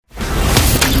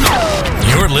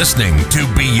listening to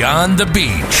Beyond the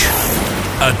Beach,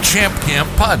 a Champ Camp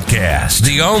podcast,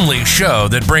 the only show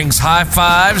that brings high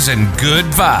fives and good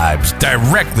vibes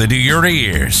directly to your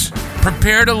ears.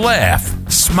 Prepare to laugh,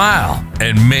 smile,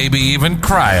 and maybe even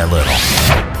cry a little,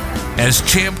 as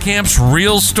Champ Camp's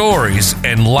real stories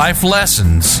and life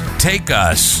lessons take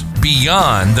us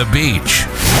beyond the beach.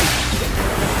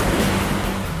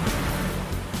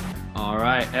 All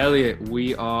right, Elliot,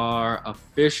 we are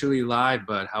officially live,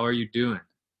 bud. How are you doing?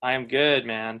 I am good,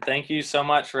 man. Thank you so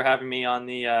much for having me on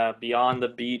the Beyond the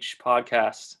Beach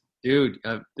podcast. Dude,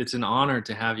 it's an honor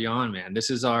to have you on, man. This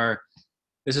is our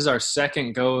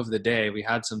second go of the day. We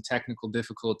had some technical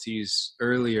difficulties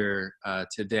earlier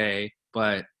today,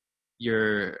 but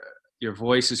your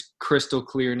voice is crystal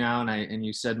clear now, and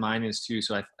you said mine is too.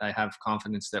 So I have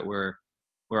confidence that we're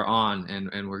on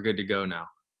and we're good to go now.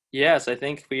 Yes, I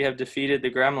think we have defeated the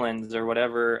gremlins or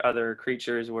whatever other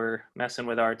creatures were messing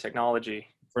with our technology.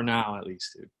 For now, at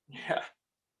least, dude. Yeah.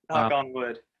 Knock on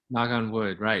wood. Knock on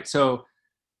wood, right. So,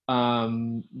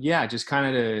 just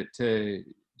kind of to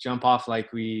jump off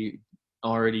like we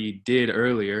already did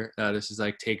earlier, this is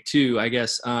like take two, I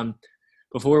guess.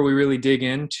 Before we really dig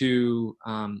into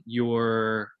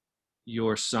your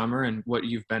summer and what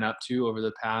you've been up to over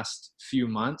the past few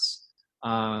months,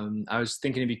 I was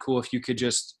thinking it'd be cool if you could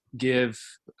just give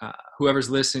whoever's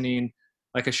listening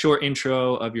like a short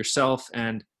intro of yourself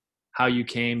and how you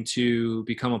came to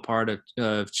become a part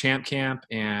of Champ Camp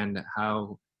and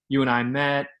how you and I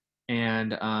met,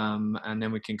 and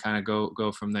then we can kind of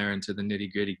go from there into the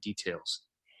nitty-gritty details.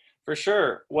 For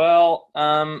sure. Well,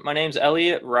 my name's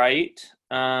Elliot Wright.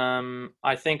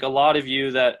 I think a lot of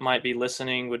you that might be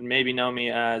listening would maybe know me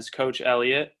as Coach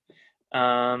Elliot.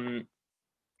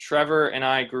 Trevor and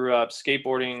I grew up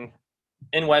skateboarding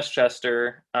in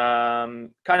Westchester,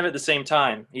 kind of at the same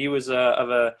time. He was of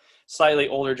a slightly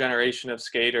older generation of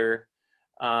skater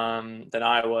than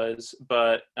I was,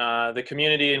 but the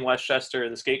community in Westchester,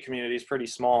 the skate community, is pretty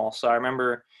small. So I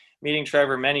remember meeting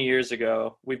Trevor many years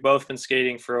ago. We've both been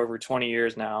skating for over 20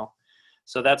 years now.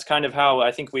 So that's kind of how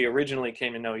I think we originally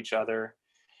came to know each other.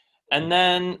 And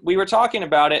then we were talking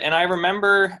about it, and I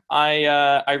remember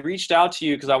I reached out to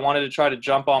you because I wanted to try to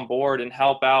jump on board and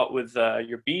help out with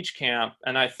your beach camp.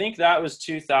 And I think that was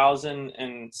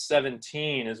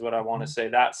 2017 is what I want to say,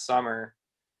 that summer.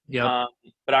 Yeah.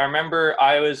 But I remember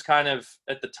I was kind of,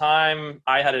 at the time,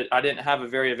 I didn't have a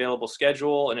very available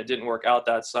schedule, and it didn't work out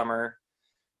that summer.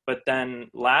 But then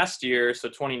last year, so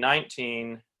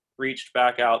 2019, reached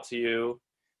back out to you.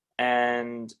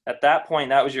 And at that point,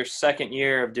 that was your second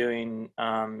year of doing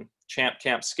Champ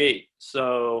Camp Skate.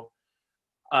 So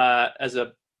as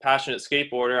a passionate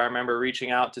skateboarder, I remember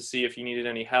reaching out to see if you needed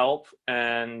any help.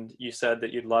 And you said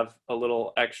that you'd love a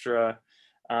little extra,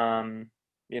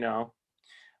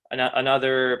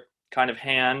 another kind of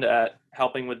hand at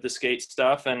helping with the skate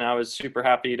stuff. And I was super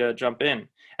happy to jump in.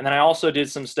 And then I also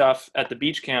did some stuff at the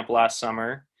beach camp last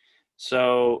summer.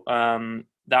 So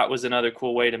that was another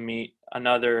cool way to meet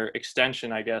another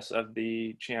extension, I guess, of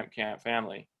the Champ Camp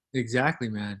family. Exactly,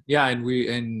 man. Yeah,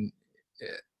 and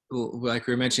like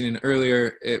we were mentioning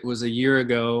earlier, it was a year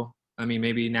ago. I mean,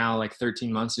 maybe now like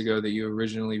 13 months ago that you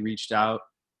originally reached out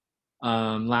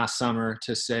last summer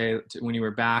to say when you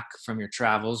were back from your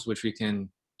travels, which we can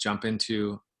jump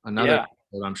into another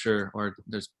episode, I'm sure, or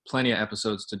there's plenty of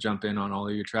episodes to jump in on all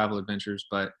of your travel adventures.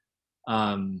 But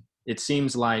it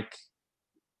seems like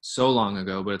so long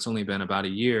ago, but it's only been about a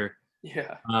year.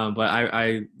 Yeah. But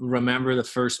I remember the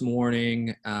first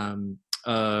morning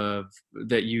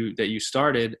that you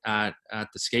started at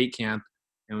the skate camp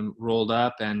and rolled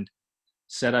up and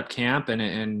set up camp,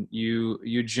 and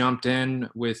you jumped in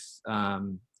with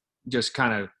just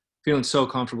kind of feeling so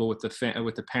comfortable with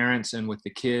the parents and with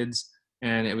the kids,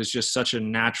 and it was just such a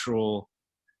natural,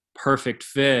 perfect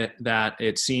fit that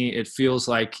it feels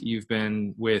like you've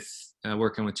been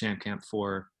working with Champ Camp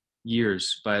for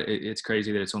years, but it's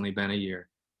crazy that it's only been a year.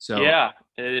 So yeah,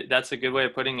 that's a good way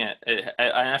of putting it.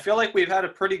 I feel like we've had a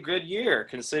pretty good year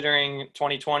considering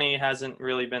 2020 hasn't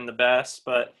really been the best,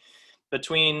 but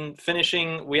between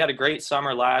finishing, we had a great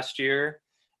summer last year,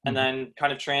 and then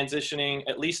kind of transitioning,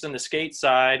 at least in the skate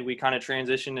side, we kind of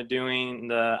transitioned to doing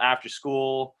the after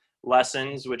school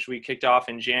lessons, which we kicked off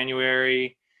in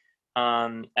January.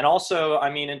 And also, I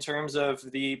mean, in terms of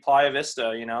the Playa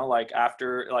Vista,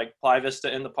 after Playa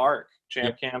Vista in the park,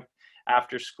 Champ Camp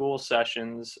after school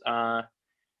sessions,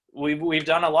 we've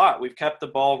done a lot. We've kept the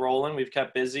ball rolling. We've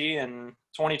kept busy, and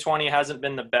 2020 hasn't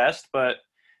been the best, but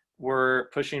we're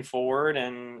pushing forward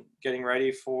and getting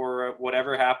ready for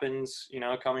whatever happens,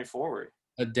 coming forward.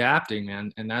 Adapting,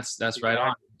 man. And that's right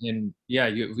on. And yeah,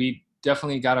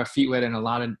 definitely got our feet wet in a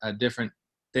lot of different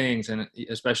things, and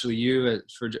especially you,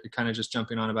 for kind of just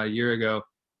jumping on about a year ago,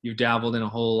 you've dabbled in a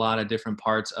whole lot of different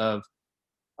parts of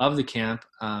the camp,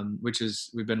 which is,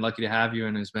 we've been lucky to have you,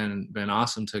 and has been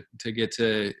awesome to get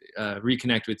to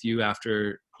reconnect with you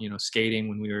after, skating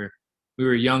when we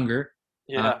were younger.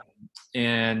 Yeah.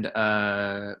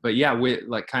 But yeah, with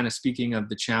like kind of speaking of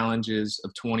the challenges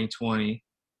of 2020,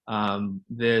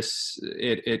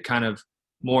 it kind of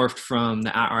morphed from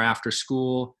our after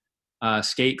school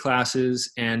skate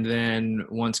classes, and then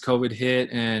once COVID hit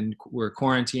and we're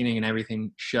quarantining and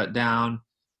everything shut down,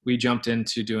 we jumped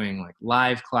into doing like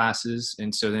live classes.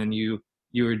 And so then you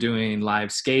were doing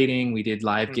live skating. We did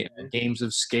live games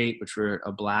of skate, which were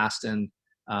a blast. And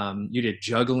you did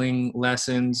juggling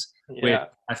lessons, which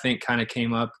I think kind of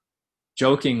came up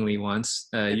jokingly once.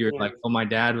 You were like, "Oh, my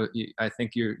dad," I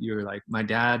think you were like, "My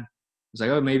dad was like,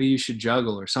 oh, maybe you should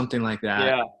juggle," or something like that.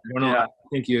 Yeah. I don't know. I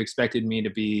think you expected me to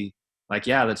be like,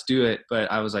 "Yeah, let's do it."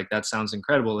 But I was like, "That sounds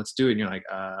incredible. Let's do it." And you're like,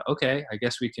 "Okay, I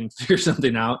guess we can figure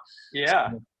something out."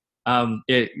 Yeah. So,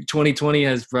 2020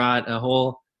 has brought a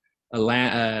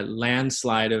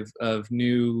landslide of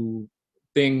new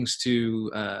things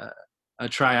to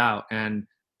try out, and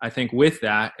I think with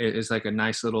that it is like a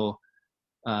nice little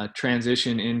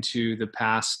transition into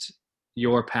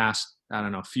your past, I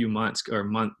don't know, few months or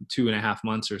 2.5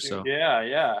 months or so. Yeah,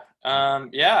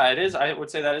 it is. I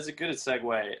would say that is a good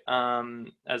segue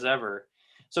as ever.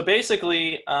 So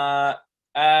basically,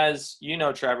 as you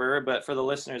know, Trevor, but for the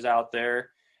listeners out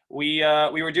there, we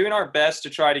were doing our best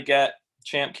to try to get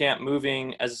Champ Camp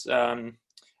moving as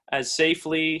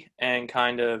safely and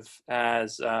kind of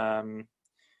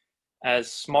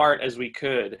as smart as we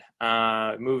could,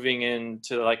 moving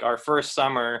into like our first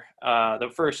summer,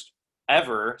 the first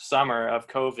ever summer of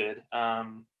COVID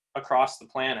across the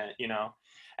planet,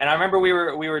 And I remember we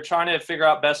were trying to figure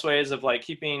out best ways of like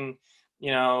keeping,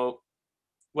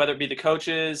 whether it be the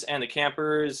coaches and the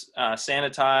campers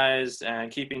sanitized,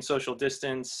 and keeping social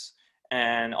distance,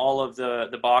 and all of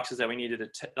the boxes that we needed to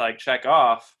check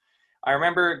off. I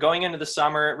remember going into the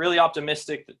summer really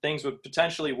optimistic that things would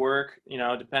potentially work,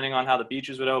 depending on how the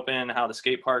beaches would open, how the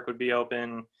skate park would be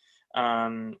open.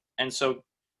 And so,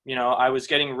 I was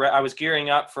gearing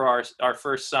up for our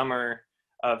first summer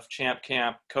of Champ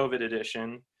Camp COVID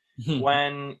edition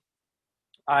when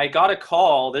I got a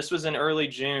call. This was in early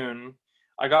June.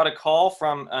 I got a call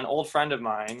from an old friend of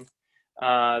mine.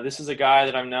 This is a guy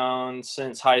that I've known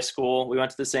since high school. We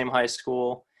went to the same high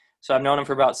school. So I've known him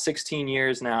for about 16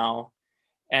 years now.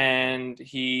 And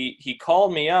he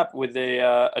called me up with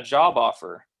a job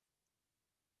offer.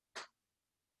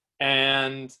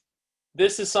 And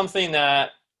this is something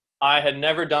that I had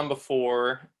never done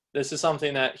before. This is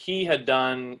something that he had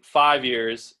done 5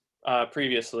 years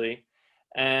previously.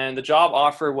 And the job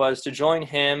offer was to join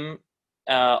him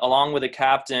along with a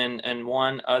captain and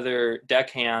one other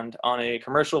deckhand on a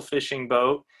commercial fishing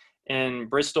boat in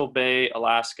Bristol Bay,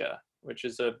 Alaska, which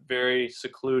is a very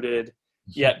secluded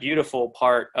yet beautiful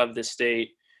part of the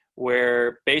state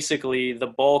where basically the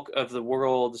bulk of the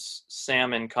world's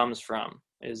salmon comes from,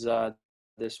 is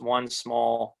this one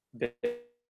small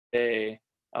bay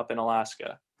up in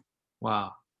Alaska.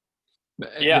 Wow.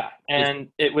 Yeah, and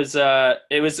it was a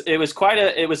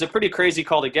pretty crazy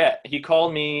call to get. He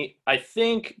called me. I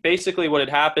think basically what had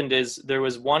happened is there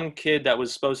was one kid that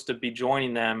was supposed to be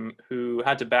joining them who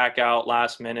had to back out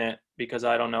last minute because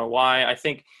I don't know why. I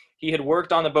think he had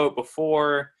worked on the boat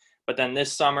before, but then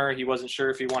this summer he wasn't sure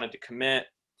if he wanted to commit.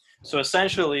 So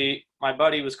essentially, my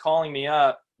buddy was calling me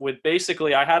up with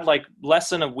basically, I had like less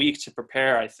than a week to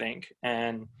prepare, I think,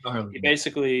 and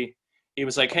he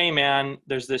was like, "Hey man,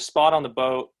 there's this spot on the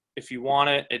boat. If you want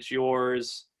it, it's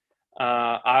yours.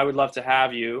 I would love to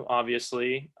have you,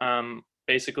 obviously."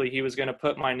 Basically, he was going to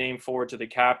put my name forward to the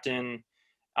captain.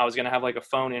 I was going to have like a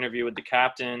phone interview with the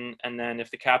captain. And then if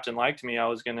the captain liked me,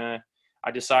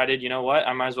 I decided, you know what,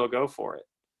 I might as well go for it.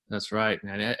 That's right.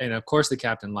 And of course the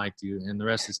captain liked you, and the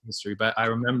rest is history. But I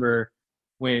remember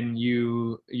when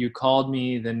you called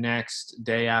me the next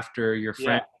day after your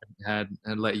friend had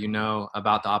let you know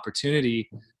about the opportunity,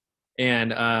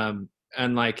 and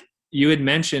like you had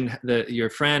mentioned your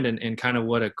friend and kind of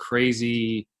what a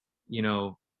crazy,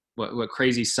 what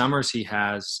crazy summers he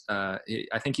has. I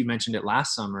think you mentioned it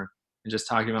last summer, and just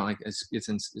talking about like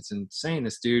it's insane.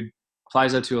 This dude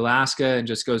flies up to Alaska and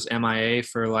just goes MIA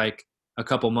for like a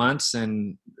couple months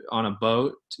and on a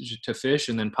boat to fish,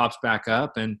 and then pops back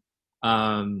up. And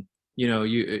so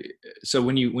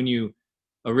when you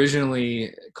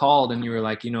originally called and you were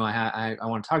like, I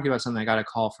want to talk to you about something, I got a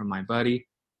call from my buddy.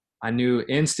 I knew I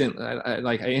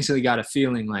instantly got a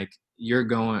feeling like you're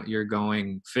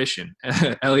going fishing.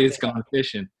 Elliot's going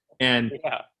fishing. And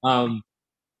Yeah.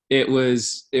 it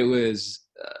was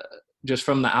just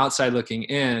from the outside looking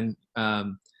in,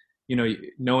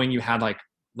 knowing you had like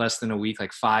less than a week,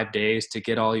 like 5 days to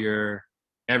get all your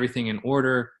everything in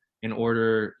order,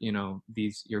 your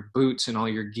boots and all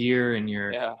your gear and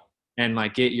and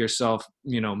like get yourself,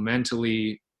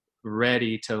 mentally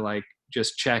ready to like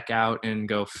just check out and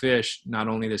go fish, not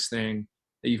only this thing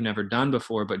that you've never done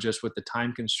before, but just with the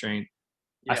time constraint.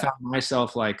 I found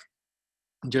myself like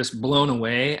just blown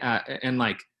away and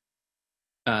like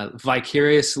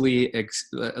vicariously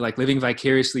like living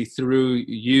vicariously through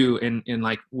you in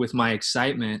like with my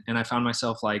excitement. And I found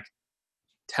myself like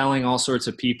telling all sorts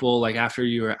of people, like after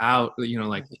you were out,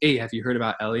 like, hey, have you heard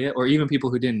about Elliot? Or even people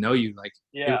who didn't know you, like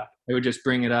they would just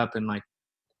bring it up. And like,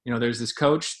 there's this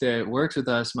coach that works with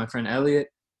us, my friend Elliot.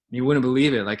 You wouldn't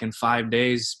believe it. Like in 5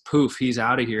 days, poof, he's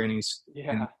out of here and he's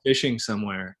fishing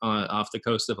somewhere off the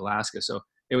coast of Alaska. So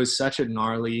it was such a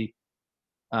gnarly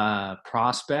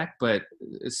prospect, but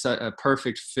it's a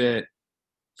perfect fit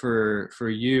for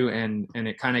you. And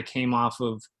it kind of came off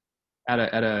of at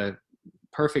a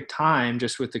perfect time,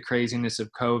 just with the craziness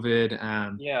of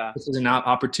COVID. This is an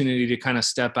opportunity to kind of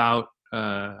step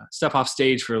off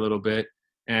stage for a little bit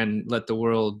and let the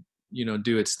world,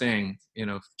 do its thing,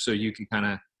 so you can kind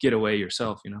of get away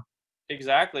yourself,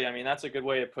 Exactly. I mean, that's a good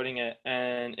way of putting it.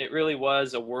 And it really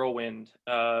was a whirlwind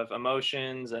of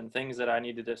emotions and things that I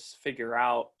needed to figure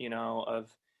out,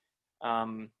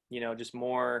 just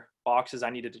more boxes I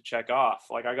needed to check off.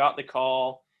 Like I got the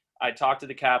call, I talked to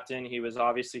the captain. He was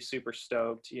obviously super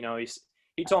stoked.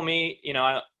 He told me,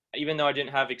 even though I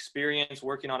didn't have experience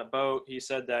working on a boat, he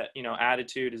said that,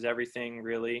 attitude is everything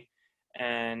really.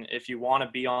 And if you want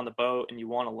to be on the boat and you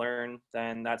want to learn,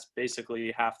 then that's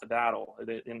basically half the battle.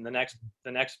 And the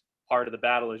next part of the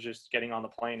battle is just getting on the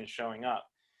plane and showing up.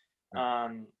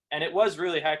 And it was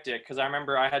really hectic because I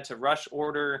remember I had to rush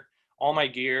order all my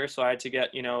gear. So I had to get,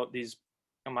 these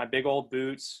my big old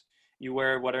boots. You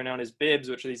wear what are known as bibs,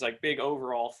 which are these like big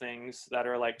overall things that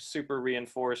are like super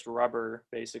reinforced rubber,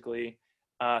 basically,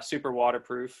 super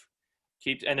waterproof.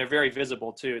 And they're very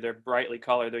visible too. They're brightly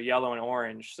colored. They're yellow and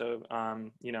orange. So,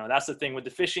 that's the thing with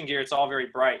the fishing gear. It's all very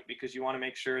bright because you want to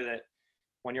make sure that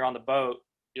when you're on the boat,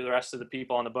 the rest of the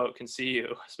people on the boat can see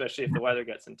you, especially if the weather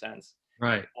gets intense.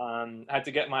 Right. I had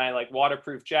to get my like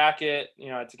waterproof jacket.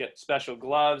 I had to get special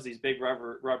gloves, these big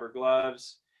rubber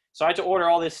gloves. So I had to order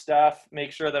all this stuff,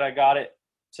 make sure that I got it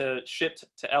shipped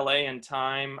to LA in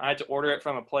time. I had to order it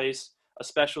from a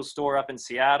special store up in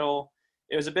Seattle.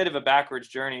 It was a bit of a backwards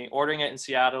journey, ordering it in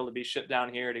Seattle to be shipped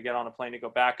down here to get on a plane to go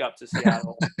back up to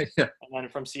Seattle. And then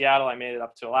from Seattle, I made it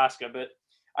up to Alaska. But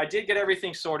I did get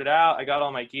everything sorted out. I got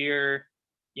all my gear.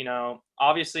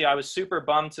 Obviously I was super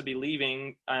bummed to be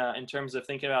leaving in terms of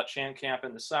thinking about Champ Camp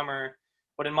in the summer.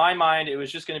 But in my mind, it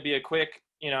was just going to be a quick,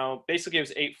 basically it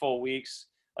was 8 full weeks,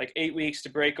 like 8 weeks to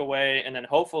break away and then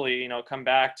hopefully, come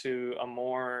back to a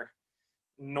more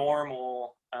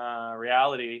normal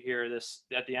reality here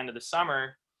at the end of the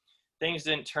summer. Things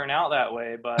didn't turn out that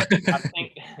way, but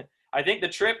I think the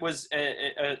trip was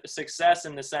a success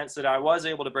in the sense that I was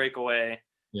able to break away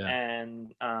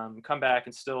and come back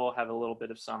and still have a little bit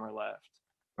of summer left.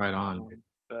 Right on.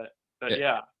 But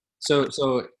yeah.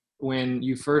 So when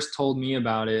you first told me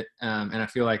about it, and I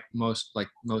feel like most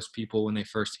people when they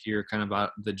first hear kind of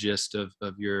about the gist of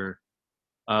your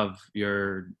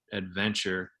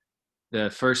adventure, the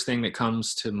first thing that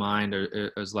comes to mind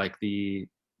is like the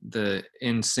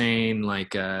insane,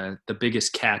 like The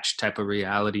Biggest Catch type of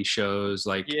reality shows,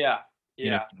 like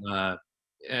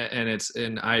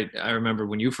and I remember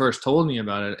when you first told me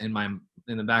about it, in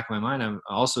the back of my mind, I'm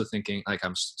also thinking like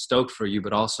I'm stoked for you,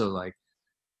 but also like,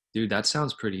 dude, that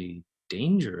sounds pretty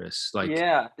dangerous. Like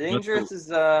dangerous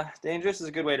is a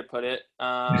good way to put it.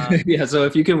 So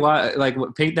if you can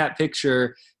paint that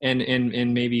picture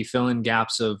and maybe fill in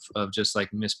gaps of just like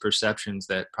misperceptions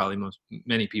that probably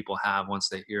many people have once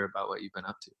they hear about what you've been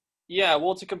up to. Yeah,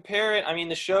 well, to compare it, I mean,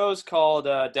 the show's called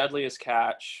Deadliest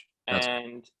Catch,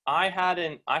 and I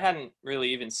hadn't really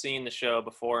even seen the show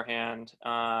beforehand,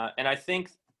 and I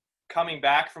think coming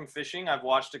back from fishing, I've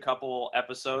watched a couple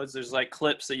episodes. There's like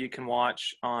clips that you can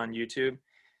watch on YouTube.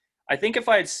 I think if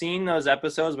I had seen those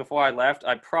episodes before I left,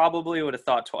 I probably would have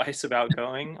thought twice about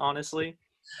going, honestly.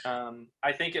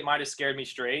 I think it might have scared me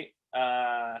straight.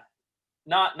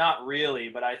 Not really,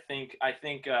 but I think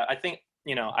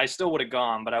I still would have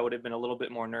gone, but I would have been a little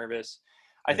bit more nervous.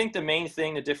 I think the main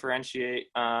thing to differentiate,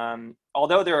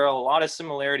 although there are a lot of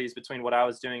similarities between what I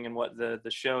was doing and what the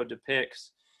show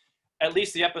depicts, at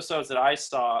least the episodes that I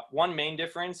saw, one main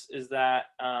difference is that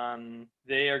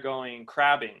they are going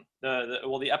crabbing.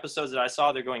 The episodes that I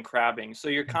saw, they're going crabbing. So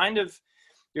you're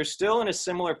still in a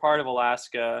similar part of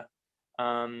Alaska.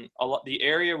 The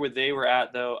area where they were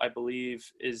at, though, I believe,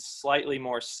 is slightly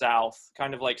more south,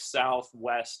 kind of like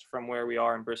southwest from where we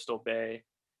are in Bristol Bay.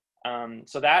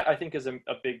 So that I think is a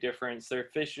big difference. They're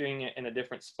fishing in a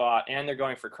different spot, and they're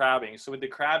going for crabbing. So with the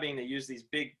crabbing, they use these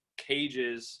big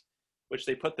cages, which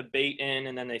they put the bait in,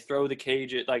 and then they throw the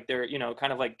cage at, like, they're,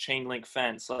 kind of like chain link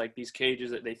fence, so like these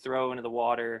cages that they throw into the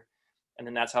water, and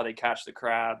then that's how they catch the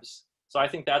crabs. So I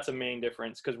think that's a main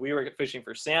difference, because we were fishing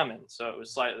for salmon, so it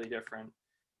was slightly different.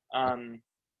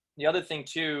 The other thing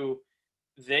too,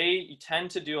 they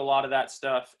tend to do a lot of that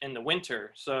stuff in the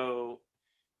winter. So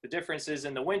the difference is,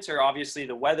 in the winter, obviously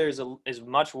the weather is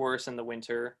much worse in the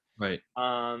winter. Right.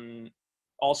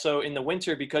 Also in the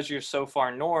winter, because you're so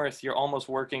far north, you're almost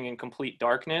working in complete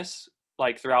darkness,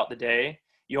 like throughout the day.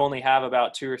 You only have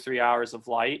about 2 or 3 hours of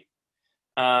light.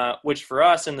 Which for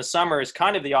us in the summer is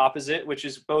kind of the opposite, which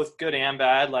is both good and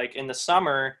bad. Like in the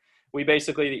summer, we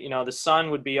basically, the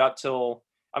sun would be up till,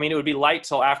 it would be light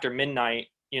till after midnight,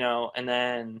 and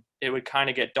then it would kind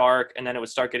of get dark, and then it would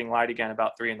start getting light again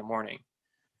about 3 a.m.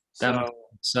 That's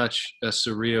such a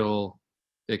surreal,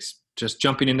 just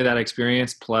jumping into that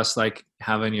experience, plus like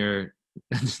having your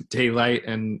daylight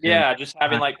and just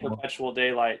having like perpetual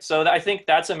daylight. So I think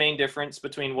that's a main difference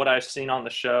between what I've seen on the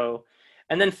show.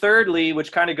 And then thirdly,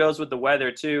 which kind of goes with the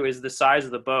weather too, is the size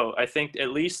of the boat. I think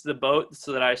at least the boats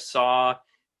that I saw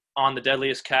on the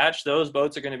Deadliest Catch, those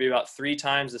boats are going to be about 3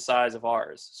 times the size of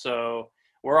ours. So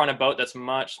we're on a boat that's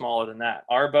much smaller than that.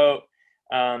 Our boat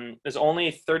is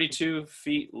only 32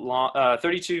 feet long,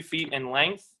 32 feet in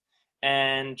length,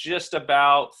 and just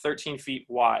about 13 feet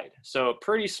wide. So a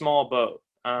pretty small boat.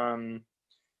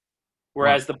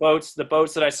 Whereas the boats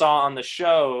that I saw on the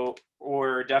show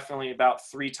were definitely about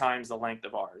 3 times the length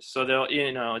of ours. So they'll,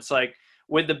 it's like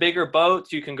with the bigger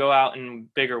boats, you can go out in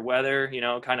bigger weather,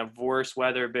 kind of worse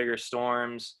weather, bigger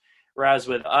storms. Whereas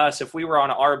with us, if we were on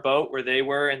our boat where they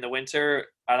were in the winter,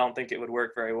 I don't think it would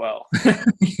work very well.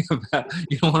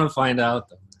 You don't want to find out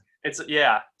though.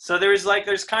 So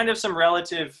there's kind of some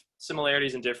relative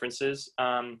similarities and differences.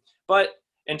 But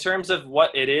in terms of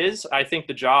what it is, I think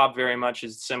the job very much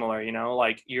is similar,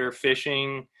 like you're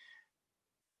fishing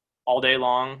all day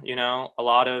long, a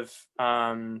lot of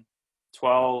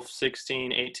 12,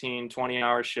 16, 18,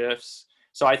 20-hour shifts.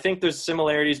 So I think there's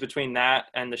similarities between that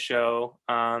and the show.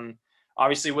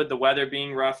 Obviously, with the weather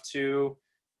being rough too,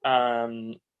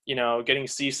 getting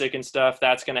seasick and stuff,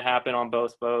 that's going to happen on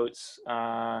both boats.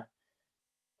 Right.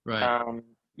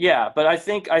 But I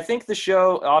think the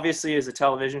show obviously is a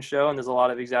television show, and there's a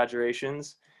lot of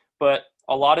exaggerations, but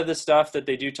a lot of the stuff that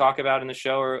they do talk about in the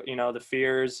show are, the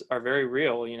fears are very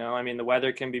real. The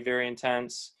weather can be very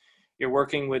intense. You're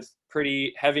working with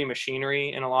pretty heavy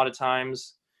machinery, and a lot of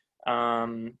times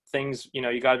things,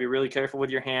 you got to be really careful with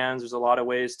your hands. There's a lot of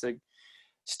ways to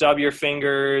stub your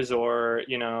fingers or,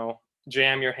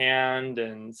 jam your hand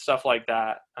and stuff like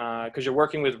that, because you're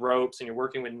working with ropes and you're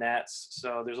working with nets.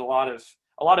 So there's a lot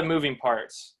of moving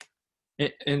parts.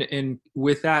 And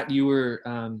with that, you were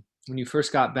when you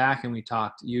first got back and we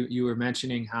talked, you were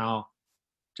mentioning how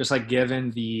just like given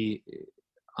the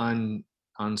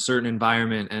uncertain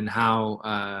environment and how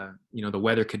the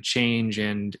weather could change,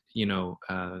 and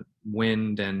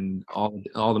wind and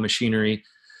all the machinery,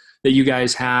 that you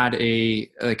guys had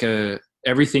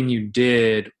everything you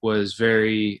did was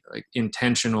very like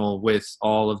intentional with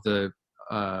all of the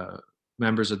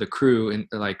members of the crew, and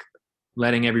like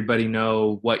letting everybody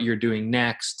know what you're doing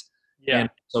next. And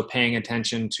so paying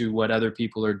attention to what other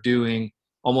people are doing,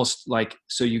 almost like,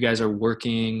 so you guys are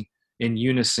working in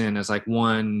unison as like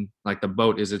one, like the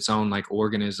boat is its own like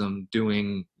organism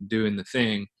doing the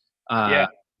thing.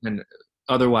 And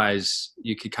otherwise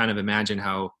you could kind of imagine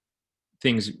how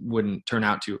things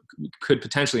could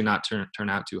potentially not turn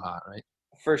out too hot, right?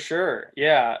 For sure.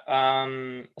 Yeah.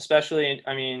 Especially,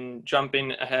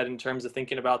 jumping ahead in terms of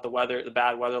thinking about the weather, the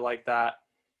bad weather like that,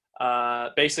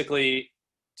 basically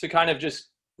to kind of just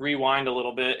rewind a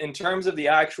little bit in terms of the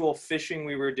actual fishing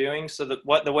we were doing. So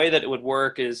the way that it would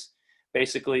work is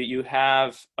basically you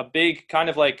have a big kind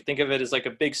of like, think of it as like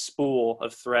a big spool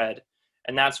of thread,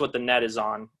 and that's what the net is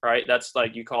on, right? That's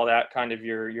like, you call that kind of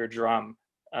your drum.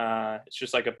 It's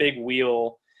just like a big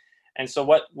wheel. And so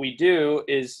what we do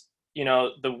is,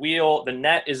 the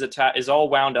net is all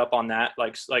wound up on that,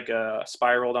 like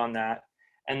spiraled on that.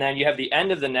 And then you have the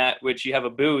end of the net, which you have a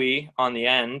buoy on the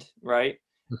end, right?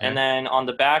 Okay. And then on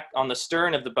the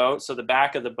stern of the boat, so the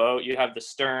back of the boat, you have the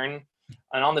stern.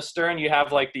 And on the stern, you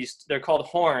have like these, they're called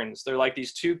horns. They're like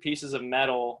these two pieces of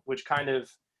metal, which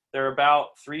they're about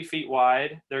 3 feet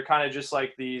wide. They're kind of just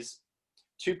like these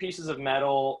two pieces of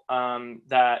metal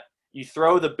that you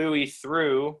throw the buoy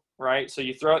through, right? So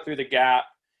you throw it through the gap,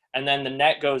 and then the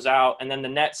net goes out, and then the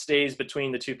net stays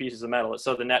between the two pieces of metal,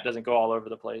 so the net doesn't go all over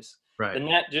the place. Right. The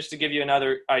net, just to give you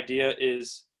another idea,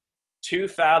 is 2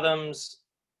 fathoms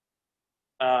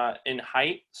in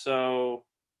height. So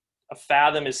a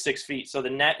fathom is 6 feet. So the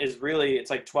net is really, it's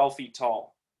like 12 feet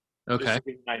tall. Okay. Just to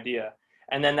give you an idea.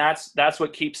 And then that's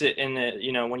what keeps it in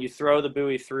the, when you throw the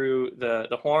buoy through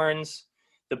the horns,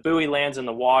 the buoy lands in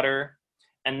the water.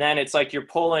 And then it's like you're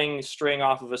pulling string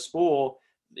off of a spool.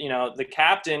 The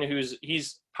captain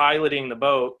he's piloting the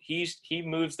boat, he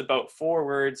moves the boat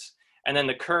forwards, and then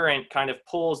the current kind of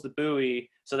pulls the buoy.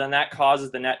 So then that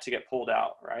causes the net to get pulled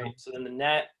out, right? So then the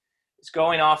net is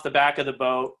going off the back of the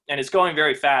boat, and it's going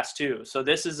very fast too. So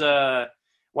this is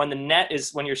when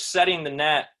you're setting the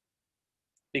net,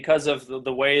 because of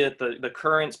the way that the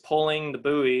current's pulling the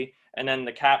buoy and then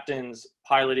the captain's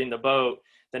piloting the boat,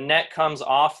 the net comes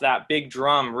off that big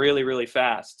drum really, really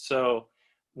fast. So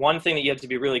one thing that you have to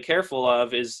be really careful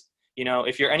of is,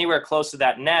 if you're anywhere close to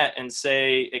that net and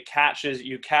say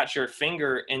you catch your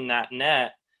finger in that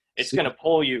net, it's going to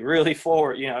pull you really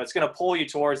forward. It's going to pull you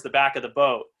towards the back of the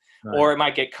boat. Right. Or it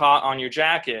might get caught on your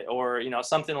jacket, or,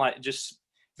 something like, just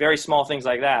very small things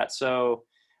like that. So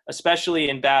especially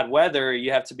in bad weather,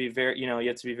 you have to be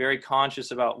very conscious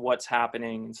about what's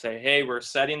happening and say, hey, we're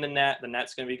setting the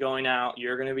net's going to be going out.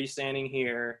 You're going to be standing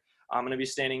here. I'm going to be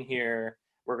standing here.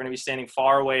 We're going to be standing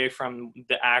far away from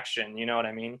the action. You know what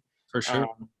I mean? For sure.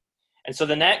 And so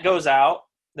the net goes out.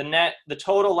 The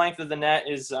total length of the net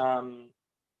is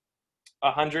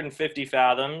 150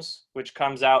 fathoms, which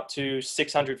comes out to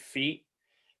 600 feet.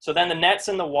 So then the net's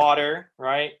in the water,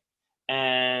 right?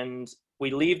 And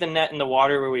we leave the net in the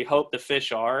water where we hope the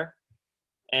fish are.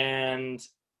 And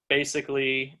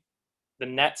basically the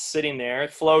net's sitting there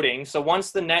floating. So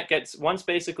once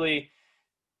basically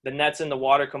the net's in the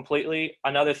water completely,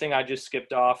 another thing I just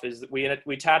skipped off is that we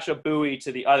attach a buoy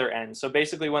to the other end. So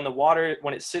basically when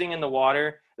it's sitting in the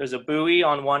water, there's a buoy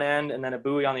on one end and then a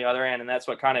buoy on the other end. And that's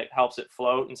what kind of helps it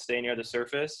float and stay near the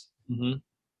surface. Mm-hmm.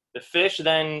 The fish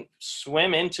then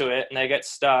swim into it and they get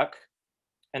stuck.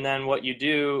 And then what you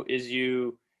do is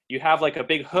you have like a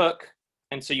big hook.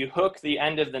 And so you hook the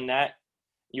end of the net,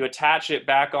 you attach it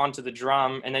back onto the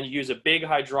drum, and then you use a big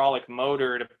hydraulic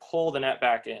motor to pull the net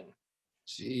back in.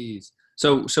 Jeez.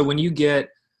 So when you get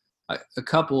a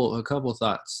couple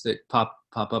thoughts that pop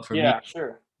up for me. Yeah,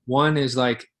 sure. One is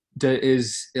like,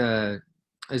 is there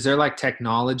like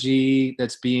technology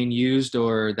that's being used,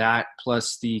 or that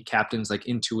plus the captain's like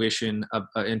intuition of,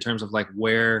 in terms of like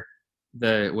where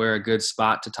a good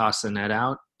spot to toss the net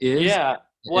out is? Yeah.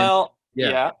 Well,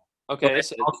 yeah. Okay.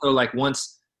 So also like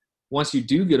once you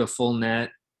do get a full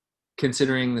net,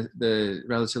 considering the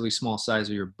relatively small size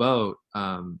of your boat,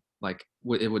 like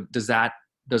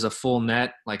does a full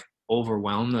net like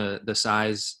overwhelm the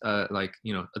size,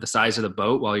 the size of the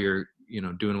boat while you're,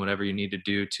 doing whatever you need to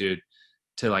do to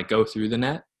like go through the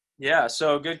net? Yeah.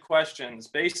 So good questions.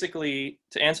 Basically,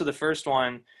 to answer the first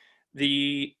one,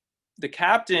 the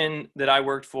captain that I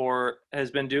worked for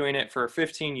has been doing it for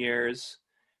 15 years.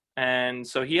 And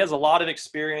so he has a lot of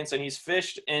experience, and he's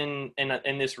fished in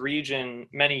this region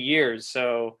many years.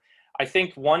 So I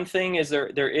think one thing is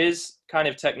there is kind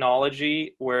of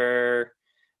technology where,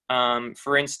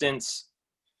 for instance,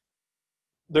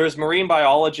 there's marine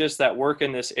biologists that work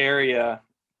in this area,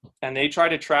 and they try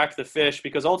to track the fish,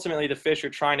 because ultimately the fish are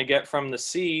trying to get from the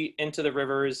sea into the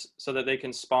rivers so that they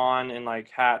can spawn and like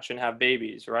hatch and have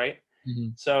babies, right? Mm-hmm.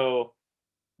 So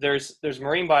there's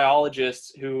marine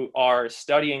biologists who are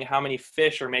studying how many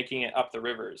fish are making it up the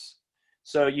rivers.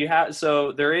 So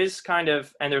there is kind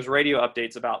of, and there's radio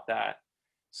updates about that.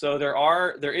 So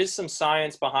there is some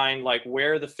science behind like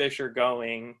where the fish are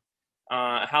going,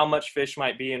 how much fish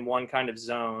might be in one kind of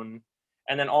zone.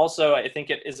 And then also I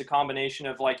think it is a combination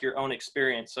of like your own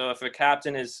experience. So if a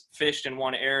captain has fished in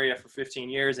one area for 15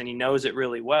 years and he knows it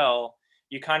really well,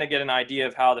 you kind of get an idea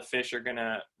of how the fish are going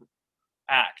to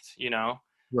act,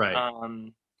 Right.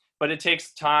 But it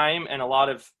takes time and a lot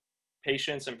of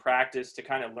patience and practice to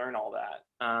kind of learn all that.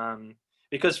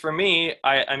 Because for me,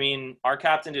 I mean, our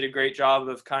captain did a great job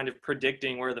of kind of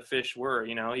predicting where the fish were.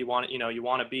 You want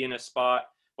to be in a spot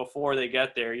before they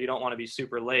get there. You don't want to be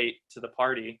super late to the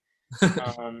party.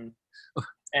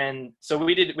 And so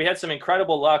we had some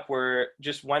incredible luck where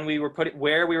just when we were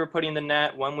putting the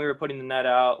net, when we were putting the net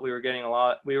out, we were getting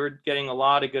a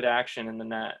lot of good action in the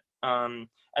net.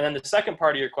 And then the second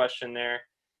part of your question there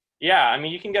Yeah, I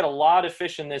mean, you can get a lot of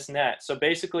fish in this net. So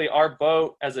basically, our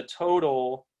boat as a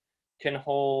total can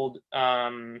hold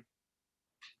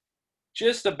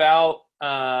just about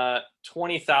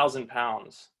 20,000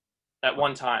 pounds at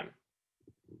one time.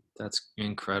 That's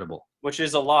incredible. Which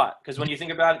is a lot, because when you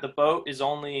think about it, the boat is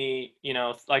only,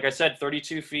 like I said,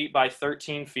 32 feet by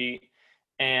 13 feet,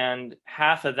 and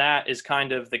half of that is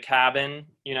kind of the cabin,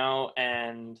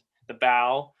 and the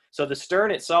bow. So the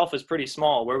stern itself is pretty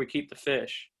small, where we keep the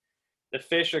fish. The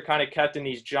fish are kind of kept in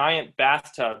these giant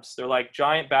bathtubs. They're like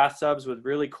giant bathtubs with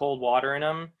really cold water in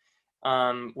them,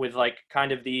 with like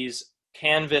kind of these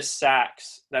canvas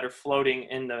sacks that are floating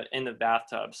in the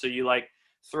bathtub. So you like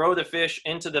throw the fish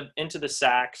into the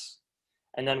sacks,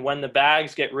 and then when the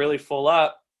bags get really full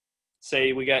up,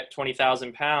 say we get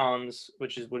 20,000 pounds,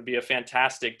 which would be a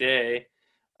fantastic day,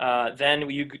 then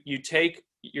you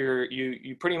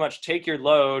pretty much take your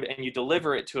load and you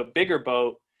deliver it to a bigger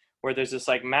boat, where there's this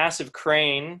like massive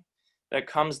crane that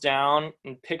comes down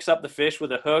and picks up the fish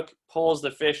with a hook, pulls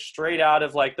the fish straight out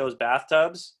of like those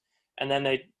bathtubs, and then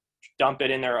they dump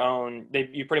it in their own.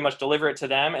 You pretty much deliver it to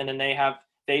them, and then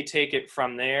they take it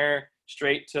from there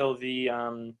straight to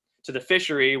the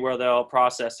fishery, where they'll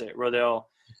process it, where they'll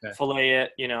fillet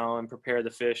it, and prepare the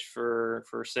fish for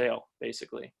sale,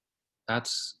 basically.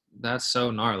 That's so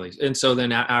gnarly. And so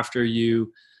then after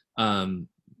you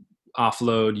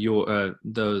offload your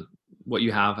what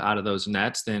you have out of those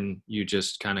nets, then you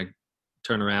just kind of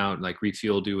turn around, like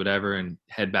refuel, do whatever, and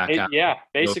head back out. Yeah,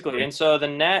 basically. And so the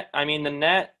net,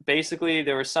 basically,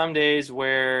 there were some days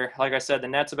where, like I said, the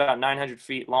net's about 900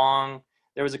 feet long.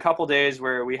 There was a couple days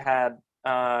where we had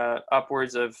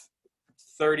upwards of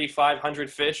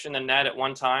 3,500 fish in the net at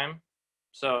one time.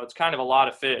 So it's kind of a lot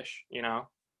of fish,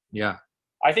 Yeah.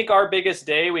 I think our biggest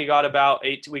day, we got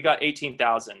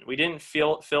 18,000. We didn't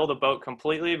fill the boat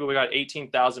completely, but we got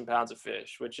 18,000 pounds of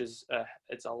fish, which is,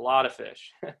 it's a lot of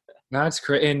fish. That's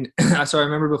great. And so I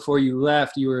remember before you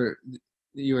left, you were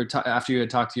after you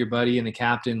had talked to your buddy and the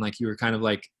captain, like you were kind of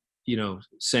like,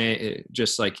 saying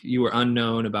just like you were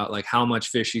unknown about like how much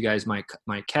fish you guys might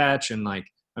catch. And like,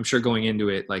 I'm sure going into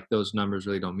it, like those numbers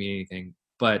really don't mean anything,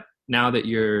 but now that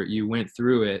you went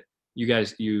through it,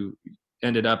 it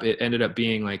ended up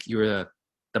being like you were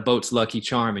the boat's lucky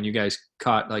charm, and you guys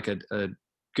caught like a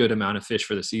good amount of fish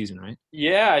for the season, right?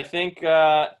 Yeah, I think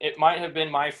it might have been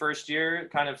my first year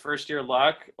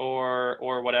luck or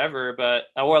whatever, but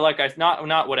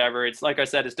not whatever. It's like I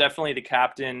said, it's definitely the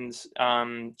captain's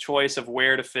choice of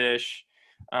where to fish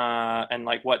and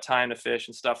like what time to fish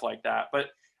and stuff like that. But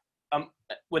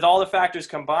with all the factors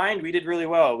combined, we did really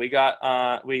well. We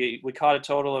got we caught a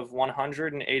total of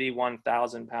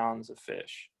 181,000 pounds of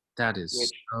fish. That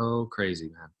is so crazy,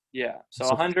 man. Yeah, so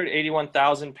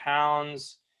 181,000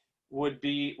 pounds would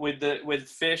be with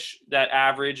fish that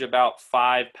average about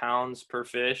 5 pounds per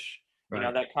fish.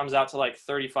 Right. That comes out to like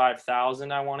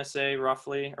 35,000. I want to say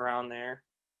roughly around there.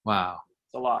 Wow,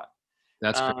 it's a lot.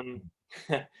 That's crazy.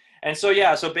 And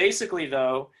so basically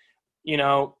though,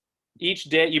 each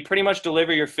day you pretty much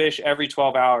deliver your fish every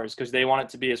 12 hours because they want it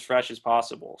to be as fresh as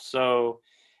possible. So,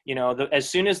 as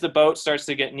soon as the boat starts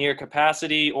to get near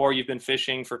capacity, or you've been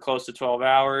fishing for close to 12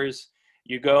 hours,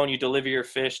 you go and you deliver your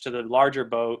fish to the larger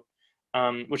boat,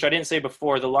 which I didn't say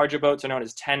before. The larger boats are known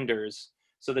as tenders.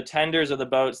 So the tenders are the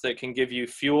boats that can give you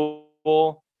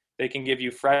fuel, they can give you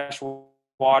fresh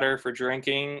water for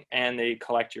drinking, and they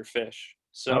collect your fish.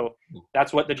 So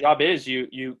that's what the job is. You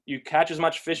catch as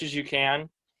much fish as you can,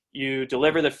 you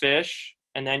deliver the fish,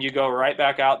 and then you go right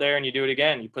back out there and you do it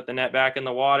again. You put the net back in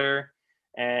the water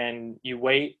and you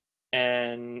wait,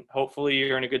 and hopefully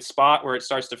you're in a good spot where it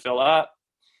starts to fill up.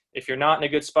 If you're not in a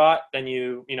good spot, then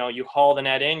you haul the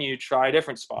net in, you try a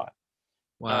different spot.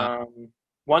 Wow.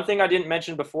 One thing I didn't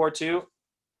mention before too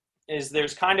is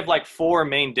there's kind of like 4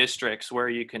 main districts where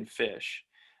you can fish.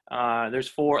 There's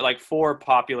 4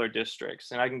 popular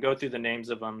districts, and I can go through the names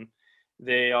of them.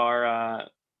 They're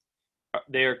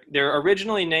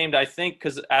originally named, I think,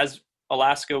 because as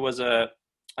Alaska was a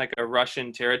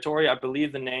Russian territory, I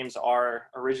believe the names are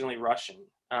originally Russian.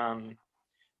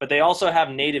 But they also have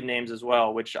native names as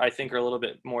well, which I think are a little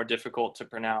bit more difficult to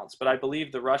pronounce. But I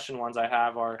believe the Russian ones I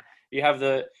have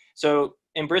so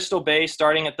in Bristol Bay,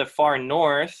 starting at the far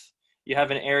north, you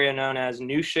have an area known as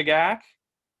Nushagak.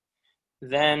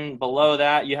 Then below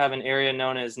that, you have an area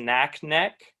known as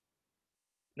Naknek.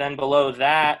 Then below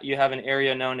that, you have an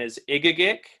area known as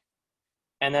Igagik.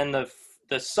 And then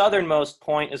the southernmost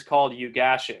point is called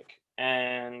Ugashik.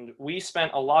 And we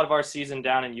spent a lot of our season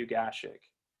down in Ugashik.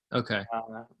 Okay.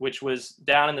 Which was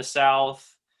down in the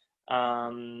south.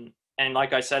 And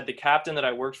like I said, the captain that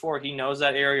I worked for, he knows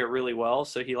that area really well,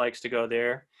 so he likes to go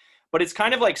there. but it's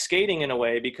kind of like skating in a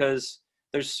way, because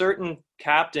there's certain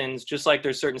captains, just like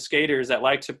there's certain skaters that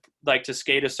like to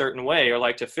skate a certain way or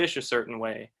like to fish a certain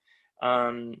way.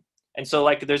 And so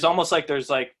like there's almost like there's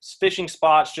like fishing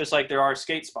spots just like there are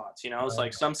skate spots, you know. It's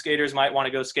like some skaters might want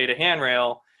to go skate a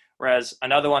handrail, whereas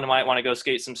another one might want to go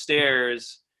skate some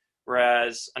stairs,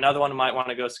 whereas another one might want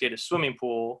to go skate a swimming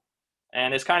pool.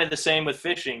 And it's kind of the same with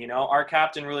fishing, you know. Our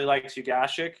captain really likes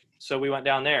Ugashik, so we went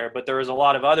down there, but there was a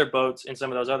lot of other boats in some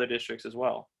of those other districts as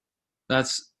well.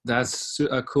 That's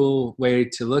a cool way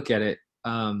to look at it.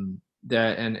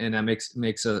 That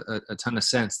makes a ton of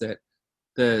sense, that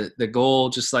the goal,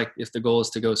 just like if the goal is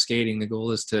to go skating, the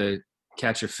goal is to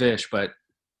catch a fish, but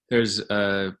there's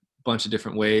a bunch of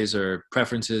different ways or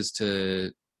preferences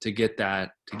to get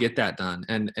that done.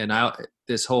 And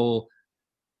this whole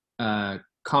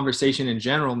conversation in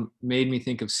general made me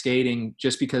think of skating,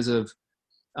 just because of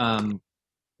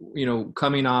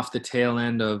coming off the tail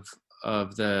end of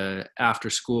the after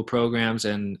school programs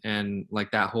and like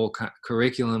that whole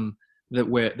curriculum that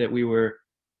we were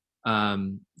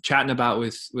chatting about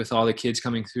with all the kids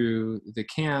coming through the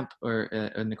camp or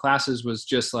in the classes, was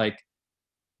just like,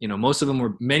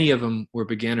 many of them were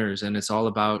beginners, and it's all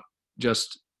about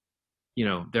just,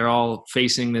 they're all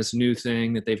facing this new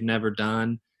thing that they've never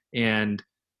done, and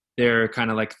they're kind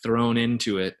of like thrown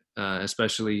into it,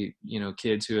 especially,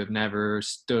 kids who have never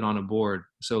stood on a board.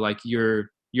 So like you're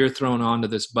thrown onto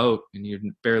this boat, and you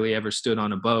barely ever stood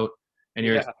on a boat, and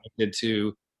you're expected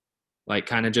to like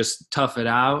kind of just tough it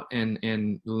out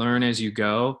and learn as you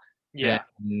go,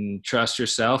 and trust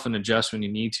yourself and adjust when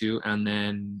you need to. And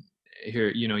then here,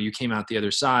 you came out the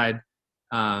other side.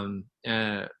 And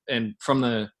from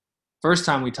the first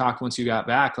time we talked, once you got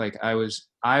back, like I was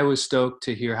stoked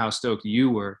to hear how stoked you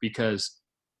were, because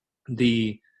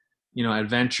the,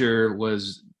 adventure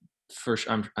was first.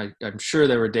 I'm sure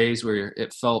there were days where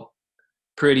it felt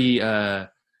pretty,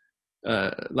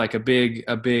 like a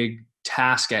big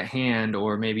task at hand,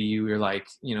 or maybe you were like,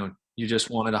 you just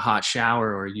wanted a hot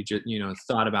shower, or you just,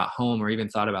 thought about home, or even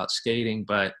thought about skating,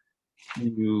 but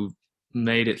you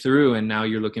made it through, and now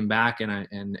you're looking back, and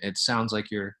it sounds like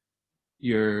you're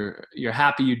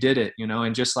happy you did it,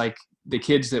 and just like the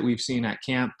kids that we've seen at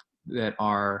camp that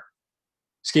are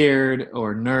scared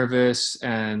or nervous,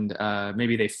 and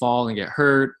maybe they fall and get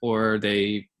hurt, or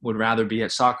they would rather be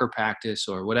at soccer practice,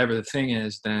 or whatever the thing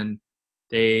is, then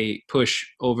they push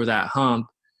over that hump,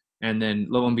 and then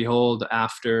lo and behold,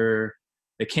 after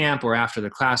the camp or after the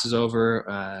class is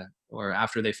over, or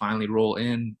after they finally roll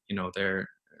in, they're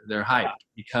hyped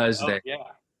because they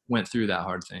went through that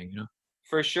hard thing,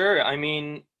 For sure. I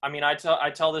mean, I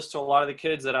tell this to a lot of the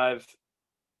kids that I've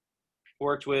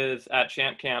worked with at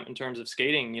Champ Camp in terms of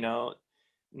skating.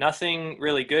 Nothing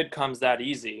really good comes that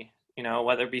easy,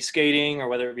 whether it be skating or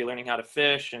whether it be learning how to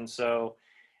fish.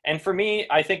 And for me,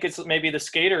 I think it's maybe the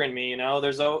skater in me,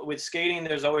 with skating,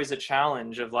 there's always a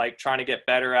challenge of like trying to get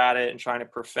better at it and trying to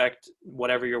perfect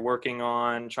whatever you're working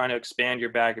on, trying to expand your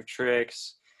bag of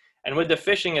tricks. And with the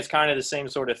fishing, it's kind of the same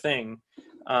sort of thing.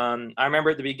 I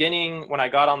remember at the beginning when I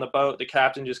got on the boat, the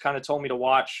captain just kind of told me to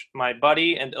watch my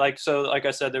buddy. And like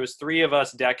I said, there was 3 of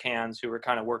us deckhands who were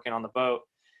kind of working on the boat.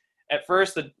 At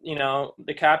first, the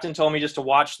captain told me just to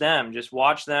watch them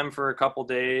for a couple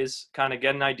days, kind of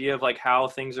get an idea of like how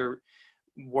things are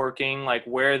working, like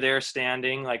where they're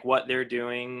standing, like what they're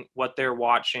doing, what they're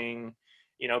watching,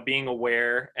 being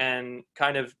aware, and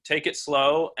kind of take it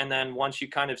slow. And then once you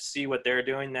kind of see what they're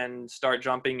doing, then start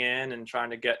jumping in and trying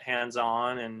to get hands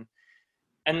on and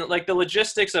like the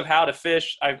logistics of how to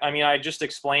fish. I just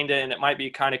explained it, and it might be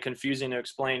kind of confusing to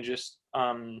explain just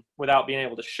without being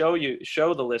able to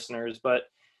show the listeners, but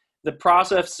the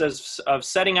process of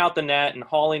setting out the net and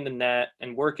hauling the net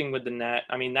and working with the net,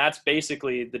 that's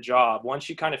basically the job. Once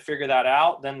you kind of figure that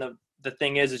out, then the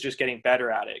thing is just getting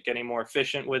better at it, getting more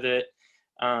efficient with it.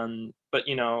 But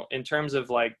in terms of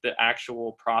like the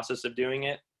actual process of doing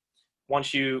it,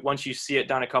 once you see it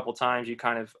done a couple times, you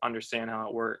kind of understand how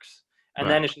it works. And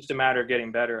then it's just a matter of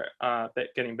getting better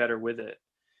with it.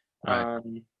 Right.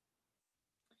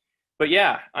 But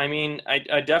yeah,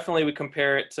 I definitely would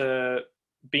compare it to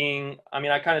being,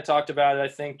 I kind of talked about it. I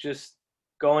think just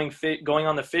going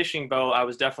on the fishing boat, I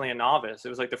was definitely a novice. It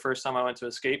was like the first time I went to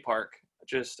a skate park,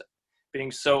 just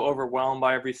being so overwhelmed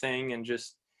by everything, and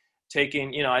just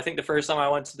taking, I think the first time I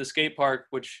went to the skate park,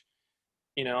 which,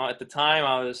 at the time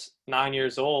I was 9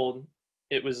 years old,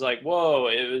 it was like, whoa,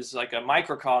 it was like a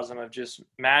microcosm of just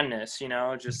madness,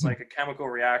 just like a chemical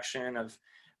reaction of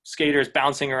skaters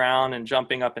bouncing around and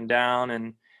jumping up and down.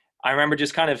 And I remember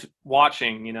just kind of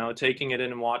watching, taking it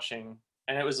in and watching.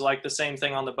 And it was like the same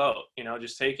thing on the boat,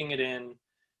 just taking it in,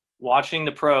 watching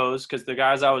the pros, because the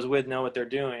guys I was with know what they're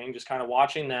doing, just kind of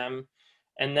watching them,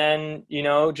 and then, you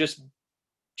know, just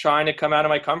trying to come out of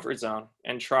my comfort zone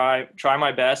and try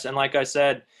my best. And like I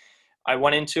said, I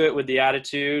went into it with the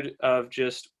attitude of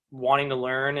just wanting to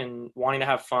learn and wanting to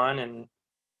have fun, and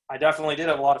I definitely did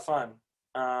have a lot of fun.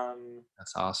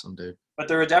 That's awesome, dude. But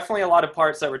there were definitely a lot of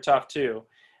parts that were tough too.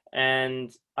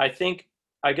 And I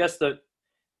guess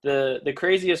the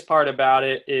craziest part about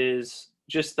it is,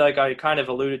 just like I kind of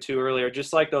alluded to earlier,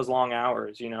 just like those long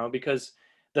hours, you know, because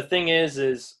the thing is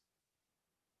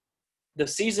the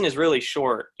season is really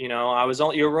short. You know, I was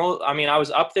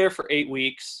up there for 8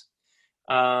 weeks.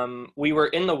 We were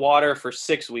in the water for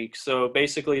 6 weeks. So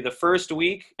basically the first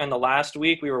week and the last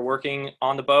week we were working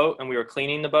on the boat and we were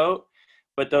cleaning the boat.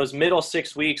 But those middle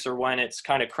 6 weeks are when it's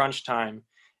kind of crunch time.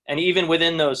 And even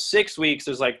within those 6 weeks,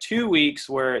 there's like 2 weeks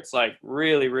where it's like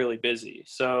really, really busy.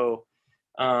 So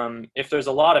if there's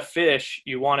a lot of fish,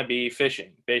 you want to be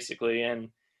fishing basically.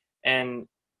 And,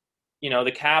 you know,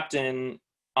 the captain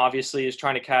obviously is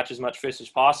trying to catch as much fish as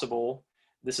possible.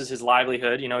 This is his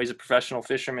livelihood. You know, he's a professional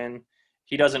fisherman.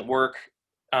 He doesn't work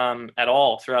at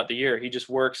all throughout the year. He just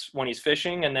works when he's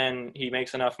fishing, and then he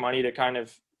makes enough money to kind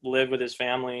of live with his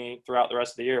family throughout the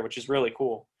rest of the year, which is really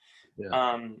cool.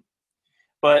 Yeah.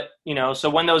 But, you know, so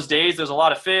when those days there's a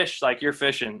lot of fish, like you're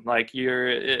fishing, like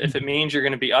if it means you're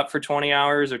going to be up for 20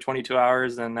 hours or 22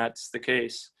 hours, then that's the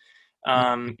case.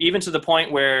 Even to the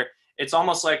point where it's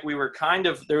almost like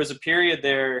there was a period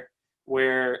there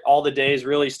where all the days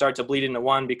really start to bleed into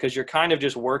one, because you're kind of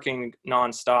just working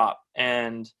nonstop.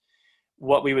 And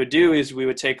what we would do is we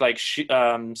would take like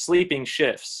sleeping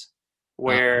shifts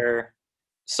where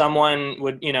someone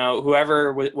would, you know,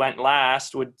 whoever went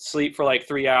last would sleep for like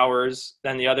 3 hours.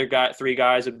 Then the other 3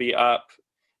 guys would be up,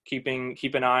 keep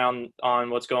an eye on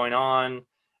what's going on.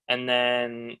 And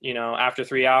then, you know, after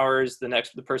 3 hours,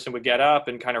 the person would get up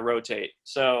and kind of rotate.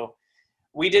 So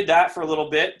we did that for a little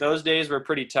bit. Those days were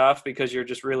pretty tough because you're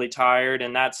just really tired.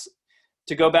 And that's,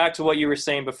 to go back to what you were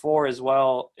saying before as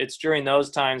well, it's during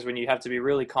those times when you have to be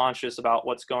really conscious about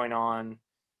what's going on,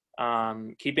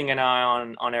 keeping an eye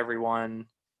on everyone,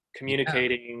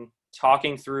 communicating,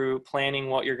 talking through, planning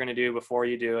what you're going to do before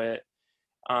you do it.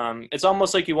 It's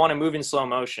almost like you want to move in slow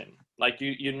motion. Like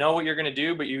you know what you're going to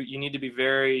do, but you need to be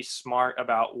very smart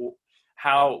about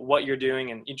what you're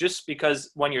doing. And just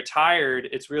because when you're tired,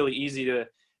 it's really easy to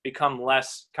become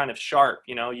less kind of sharp.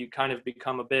 You know, you kind of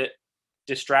become a bit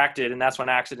distracted, and that's when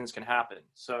accidents can happen.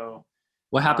 So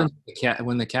what happens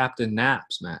when the captain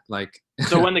naps, Matt? Like,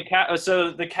 so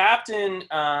the captain,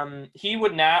 he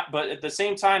would nap, but at the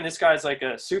same time, this guy's like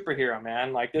a superhero,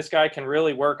 man. Like, this guy can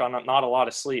really work on not a lot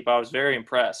of sleep. I was very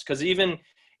impressed, because even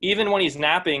when he's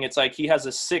napping, it's like he has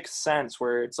a sixth sense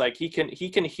where it's like he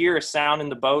can hear a sound in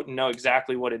the boat and know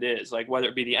exactly what it is, like whether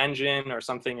it be the engine or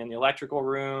something in the electrical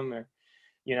room, or,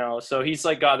 you know. So he's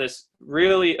like got this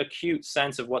really acute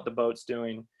sense of what the boat's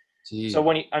doing. Jeez. So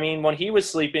when he was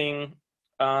sleeping,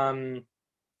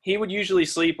 he would usually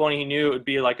sleep when he knew it would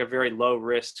be like a very low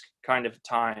risk kind of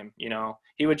time. You know,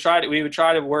 we would try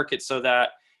to work it so that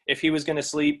if he was going to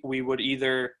sleep, we would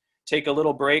either take a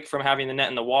little break from having the net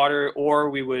in the water, or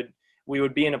we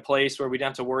would be in a place where we didn't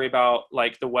have to worry about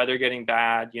like the weather getting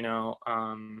bad. You know,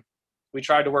 we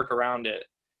tried to work around it.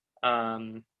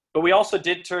 But we also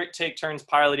did take turns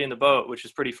piloting the boat, which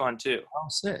is pretty fun too. Oh,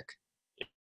 sick.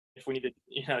 If we needed,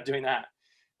 you know, doing that.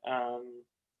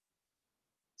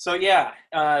 So yeah,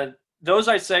 those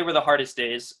I'd say were the hardest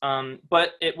days.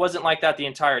 But it wasn't like that the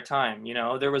entire time. You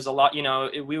know, there was a lot. You know,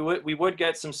 we would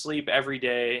get some sleep every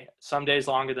day. Some days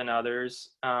longer than others.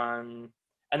 And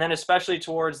then especially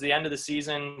towards the end of the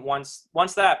season, once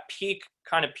that peak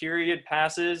kind of period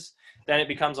passes, then it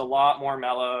becomes a lot more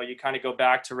mellow. You kind of go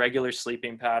back to regular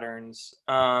sleeping patterns.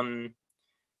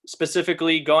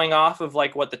 Specifically going off of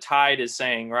like what the tide is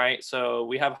saying, right? So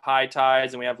we have high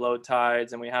tides and we have low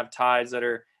tides, and we have tides that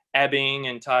are ebbing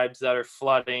and tides that are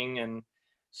flooding. And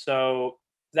so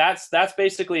that's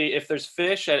basically, if there's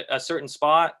fish at a certain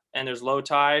spot and there's low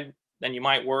tide, then you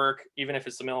might work even if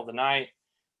it's the middle of the night.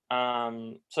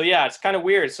 So yeah, it's kind of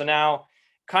weird. So now,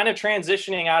 kind of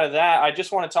transitioning out of that, I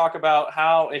just want to talk about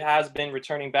how it has been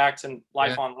returning back to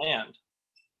life on land.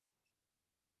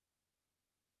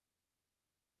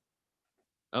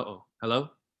 Uh-oh. Hello?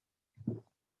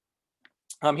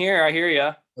 I'm here. I hear you.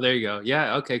 Oh, there you go.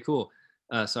 Yeah. Okay, cool.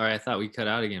 Sorry, I thought we cut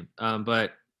out again.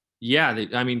 But yeah,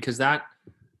 I mean, because that,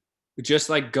 just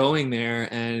like going there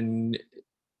and,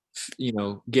 you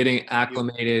know, getting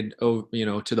acclimated, you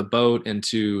know, to the boat and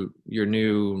to your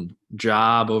new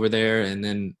job over there. And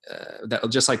then that,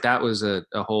 just like that was a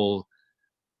whole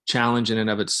challenge in and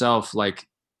of itself. Like,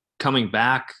 coming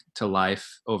back to life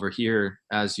over here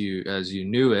as you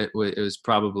knew it, it was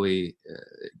probably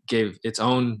gave its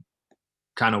own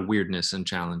kind of weirdness and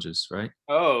challenges, right?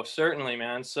 Oh, certainly,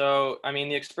 man. So, I mean,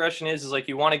 the expression is like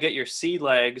you want to get your sea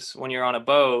legs when you're on a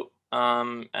boat,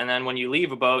 and then when you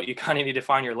leave a boat, you kind of need to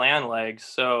find your land legs.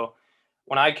 So,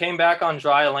 when I came back on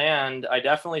dry land, I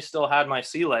definitely still had my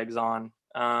sea legs on.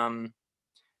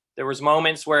 There was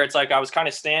moments where it's like I was kind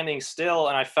of standing still,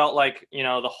 and I felt like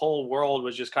the whole world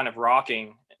was just kind of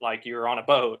rocking, like you were on a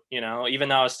boat, even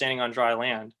though I was standing on dry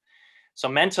land. So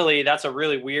mentally, that's a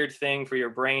really weird thing for your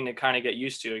brain to kind of get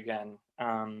used to again.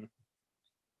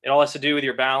 It all has to do with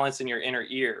your balance and your inner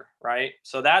ear, right?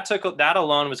 So that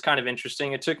alone was kind of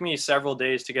interesting. It took me several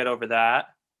days to get over that.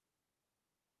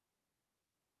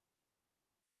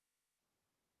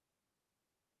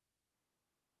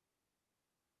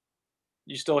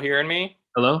 You still hearing me?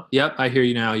 Hello? Yep, I hear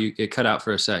you now. It cut out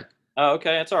for a sec. Oh,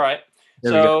 okay, that's all right.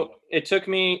 There we go. So it took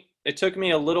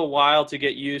me a little while to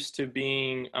get used to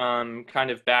being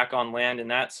kind of back on land in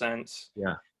that sense.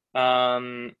 Yeah.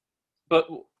 But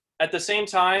at the same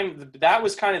time, that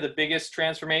was kind of the biggest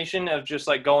transformation of just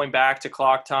like going back to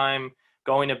clock time,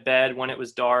 going to bed when it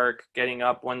was dark, getting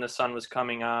up when the sun was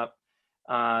coming up.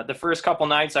 The first couple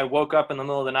nights I woke up in the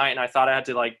middle of the night and I thought I had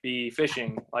to like be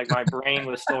fishing. Like my brain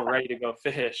was still ready to go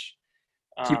fish.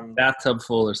 Keep the bathtub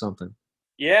full or something.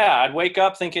 Yeah, I'd wake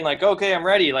up thinking like, okay, I'm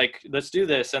ready. Like, let's do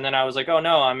this. And then I was like, oh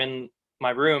no, I'm in my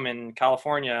room in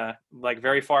California, like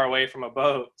very far away from a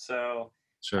boat. So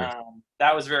Sure.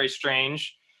 That was very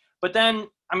strange. But then,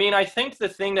 I mean, I think the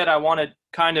thing that I want to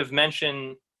kind of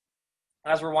mention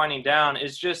as we're winding down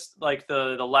is just like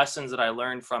the lessons that I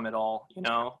learned from it all,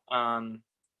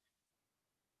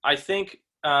 I think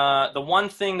the one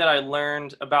thing that I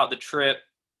learned about the trip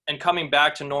and coming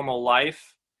back to normal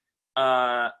life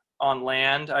on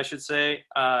land, I should say,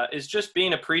 is just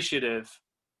being appreciative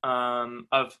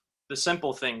of the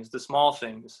simple things, the small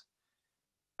things.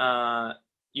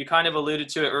 You kind of alluded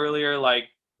to it earlier, like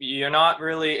you're not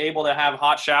really able to have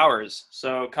hot showers.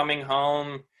 So coming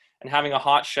home and having a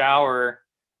hot shower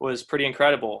was pretty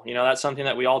incredible. That's something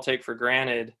that we all take for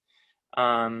granted.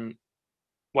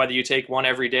 Whether you take one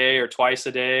every day or twice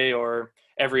a day or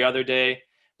every other day.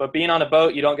 But being on a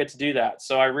boat, you don't get to do that.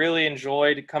 So I really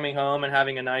enjoyed coming home and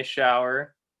having a nice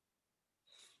shower.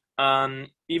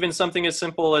 Even something as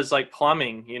simple as like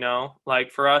plumbing,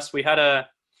 like for us,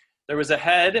 there was a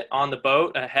head on the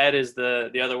boat. A head is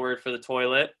the other word for the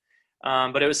toilet.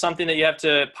 But it was something that you have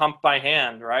to pump by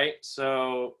hand, right?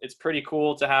 So it's pretty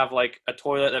cool to have like a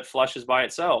toilet that flushes by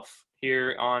itself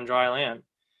here on dry land.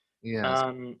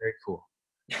 Yeah, very cool.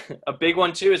 A big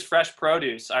one too is fresh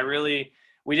produce.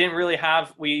 We didn't really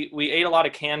have, we ate a lot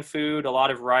of canned food, a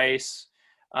lot of rice.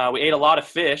 We ate a lot of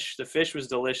fish. The fish was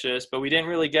delicious, but we didn't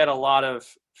really get a lot of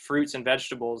fruits and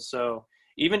vegetables. So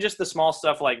even just the small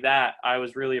stuff like that, I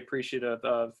was really appreciative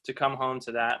of to come home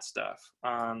to that stuff.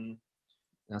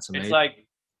 That's amazing. It's like,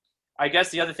 I guess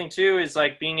the other thing too is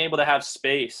like being able to have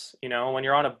space. When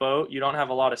you're on a boat, you don't have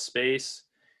a lot of space.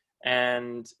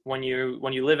 And when you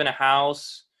live in a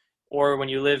house or when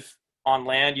you live on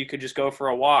land, you could just go for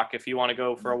a walk if you want to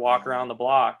go for a walk around the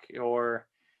block, or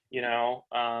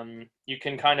you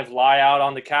can kind of lie out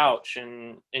on the couch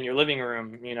in your living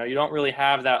room. You don't really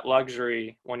have that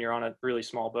luxury when you're on a really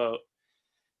small boat.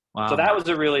 Wow. So that was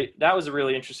a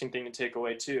really interesting thing to take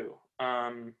away too.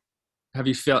 Have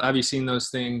you seen those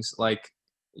things? Like,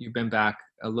 you've been back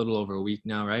a little over a week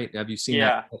now, right? Have you seen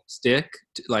that stick,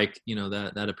 like,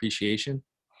 that appreciation?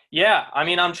 Yeah. I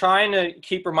mean, I'm trying to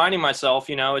keep reminding myself,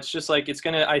 it's just like,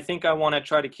 I think I want to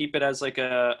try to keep it as like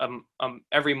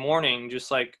every morning,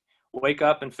 just like wake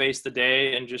up and face the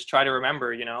day and just try to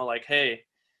remember, like, hey,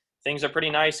 things are pretty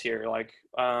nice here. Like,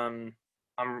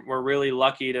 we're really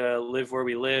lucky to live where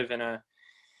we live in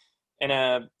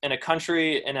a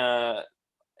country, in a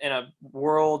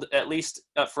world, at least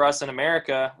for us in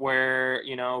America, where,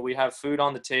 we have food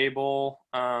on the table.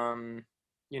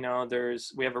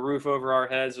 We have a roof over our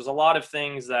heads. There's a lot of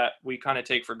things that we kind of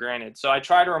take for granted. So I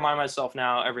try to remind myself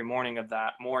now every morning of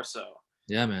that more so.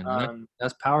 Yeah, man,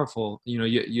 that's powerful.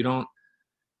 You don't,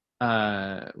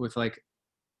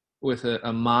 with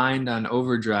a mind on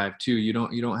overdrive too, you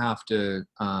don't have to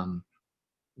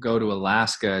go to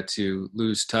Alaska to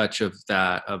lose touch of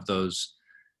those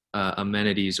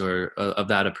amenities or of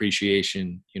that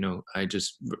appreciation. I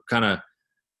just kind of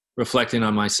reflecting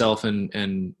on myself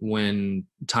and when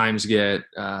times get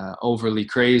overly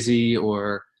crazy,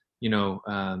 or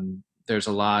there's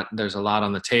a lot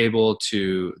on the table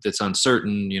that's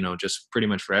uncertain, just pretty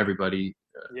much for everybody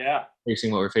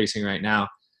facing what we're facing right now.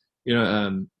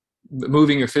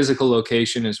 Moving your physical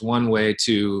location is one way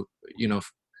to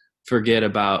forget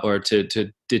about, or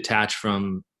to detach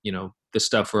from, the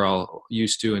stuff we're all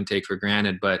used to and take for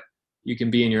granted. But you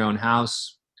can be in your own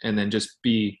house and then just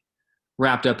be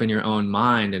wrapped up in your own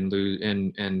mind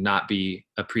and not be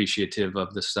appreciative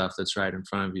of the stuff that's right in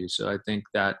front of you. So I think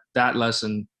that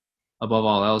lesson, above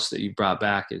all else, that you brought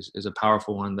back is a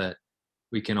powerful one that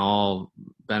we can all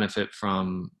benefit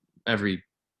from every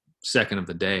second of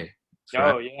the day.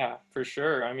 Oh yeah, for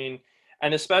sure. I mean,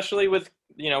 and especially with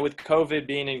COVID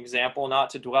being an example, not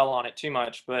to dwell on it too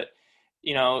much, but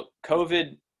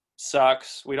COVID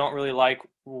sucks. We don't really like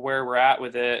where we're at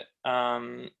with it.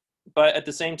 But at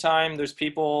the same time, there's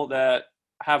people that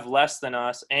have less than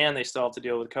us and they still have to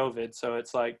deal with COVID. So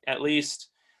it's like, at least,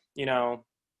 even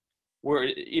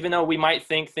though we might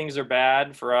think things are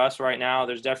bad for us right now,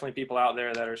 there's definitely people out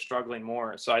there that are struggling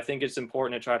more. So I think it's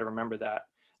important to try to remember that.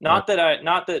 Not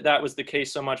that was the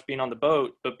case so much being on the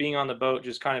boat, but being on the boat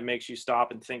just kind of makes you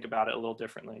stop and think about it a little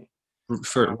differently.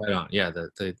 Right on. Yeah.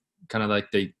 The kind of like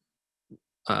the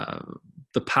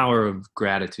power of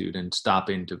gratitude and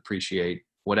stopping to appreciate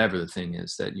whatever the thing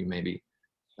is that you maybe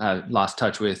lost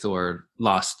touch with or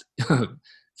lost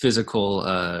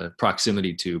physical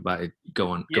proximity to by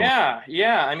going.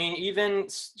 Yeah. I mean, even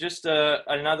just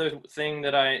another thing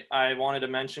that I wanted to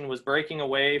mention was breaking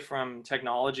away from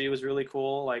technology was really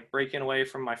cool. Like breaking away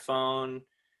from my phone.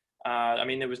 I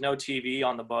mean, there was no TV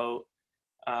on the boat.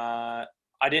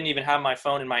 I didn't even have my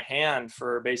phone in my hand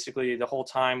for basically the whole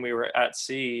time we were at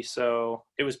sea. So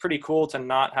it was pretty cool to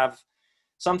not have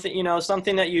something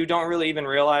that you don't really even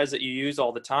realize that you use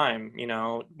all the time.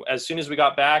 As soon as we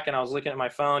got back and I was looking at my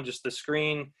phone, just the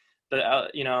screen,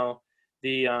 the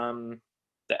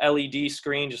LED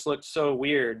screen just looked so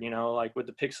weird, like with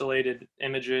the pixelated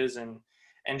images and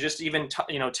just even,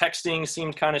 texting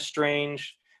seemed kind of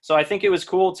strange. So I think it was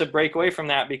cool to break away from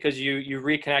that because you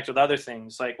reconnect with other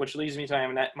things, like, which leads me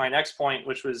to my next point,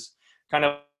 which was kind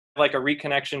of like a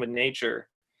reconnection with nature.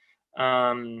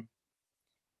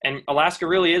 And Alaska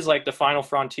really is like the final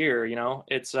frontier.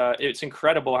 It's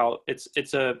incredible how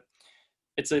it's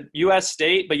a U.S.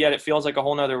 state, but yet it feels like a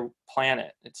whole nother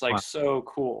planet. It's like, wow. So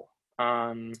cool.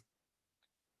 In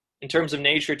terms of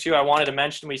nature too, I wanted to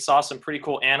mention we saw some pretty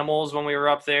cool animals when we were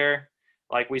up there.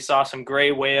 Like we saw some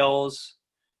gray whales.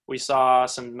 We saw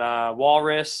some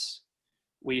walrus.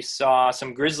 We saw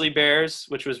some grizzly bears,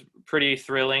 which was pretty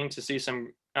thrilling to see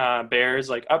some bears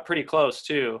like up pretty close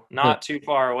too, not too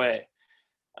far away.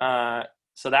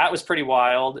 So that was pretty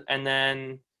wild. And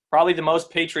then probably the most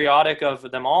patriotic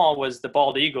of them all was the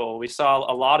bald eagle. We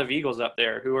saw a lot of eagles up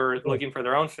there who were looking for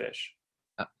their own fish.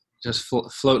 Just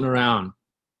floating around.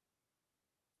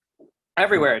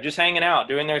 Everywhere, just hanging out,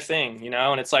 doing their thing,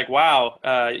 and it's like, wow,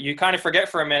 you kind of forget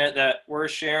for a minute that we're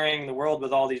sharing the world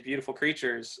with all these beautiful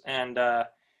creatures. And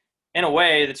in a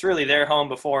way, it's really their home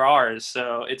before ours.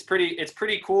 So it's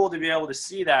pretty cool to be able to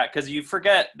see that, because you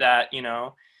forget that,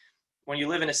 when you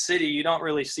live in a city, you don't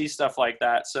really see stuff like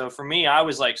that. So for me, I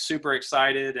was like super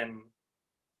excited, and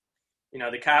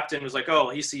the captain was like, oh,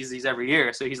 he sees these every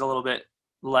year, so he's a little bit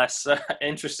less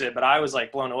interested. But I was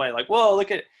like blown away, like, whoa,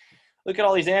 look at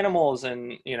all these animals.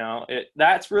 And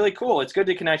that's really cool. It's good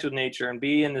to connect with nature and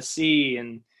be in the sea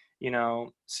and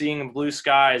seeing blue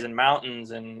skies and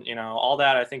mountains and all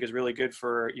that. I think is really good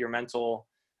for your mental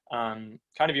kind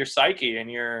of your psyche and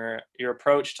your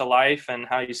approach to life and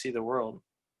how you see the world.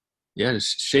 Yeah,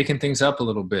 just shaking things up a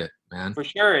little bit, man. For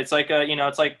sure. It's like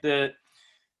it's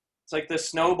like the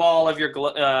snowball of your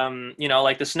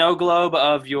like the snow globe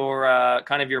of your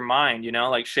kind of your mind,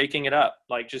 like shaking it up,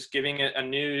 like just giving it a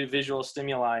new visual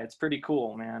stimuli. It's pretty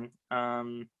cool, man.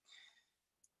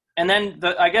 And then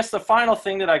I guess the final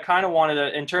thing that I kind of wanted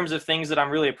to, in terms of things that I'm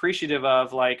really appreciative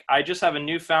of, like I just have a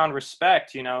newfound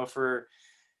respect, for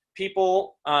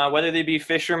people, whether they be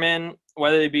fishermen,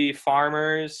 whether they be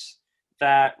farmers,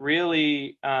 that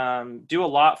really do a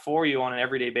lot for you on an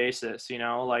everyday basis.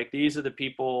 Like these are the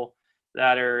people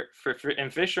that are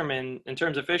in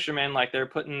terms of fishermen, like they're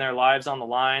putting their lives on the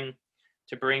line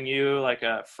to bring you like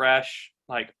a fresh,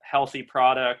 like healthy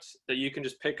product that you can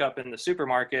just pick up in the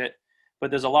supermarket.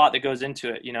 But there's a lot that goes into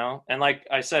it, and like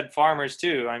I said, farmers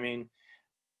too. I mean,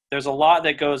 there's a lot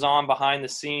that goes on behind the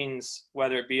scenes,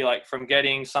 whether it be like from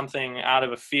getting something out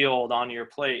of a field onto your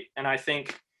plate. And I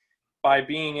think by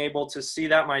being able to see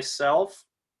that myself,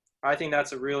 I think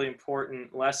that's a really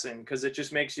important lesson, because it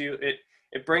just makes you,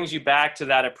 it brings you back to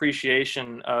that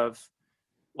appreciation of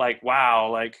like,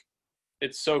 wow, like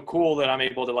it's so cool that I'm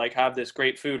able to like have this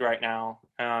great food right now.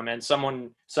 And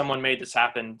someone made this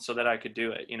happen so that I could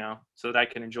do it, so that I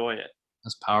can enjoy it.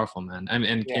 That's powerful, man.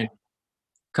 And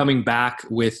coming back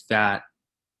with that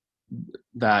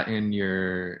that in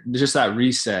your, just that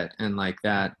reset and like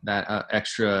that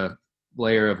extra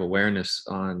layer of awareness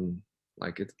on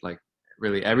like it's like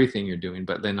really everything you're doing,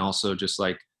 but then also just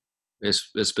like as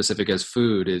specific as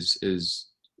food is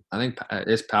I think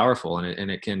it's powerful,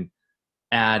 and it can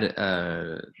add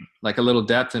like a little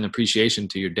depth and appreciation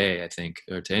to your day, I think,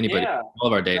 or to anybody, Yeah, all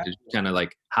of our day, to exactly. kind of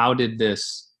like, how did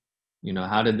this,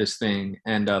 how did this thing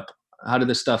end up, how did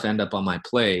this stuff end up on my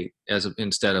plate,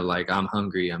 instead of like, I'm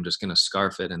hungry, I'm just gonna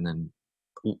scarf it and then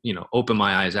open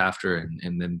my eyes after,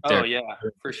 and then Oh there. yeah,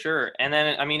 for sure. And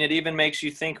then I mean, it even makes you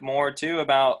think more too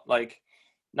about like,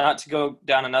 not to go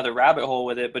down another rabbit hole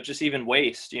with it, but just even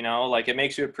waste. Like it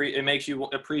makes you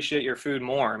appreciate your food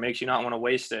more. It makes you not want to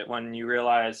waste it when you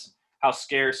realize how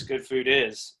scarce good food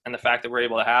is, and the fact that we're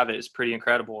able to have it is pretty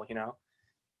incredible.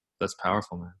 That's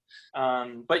powerful,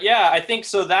 man. But yeah, I think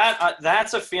so that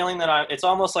that's a feeling that it's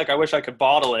almost like I wish I could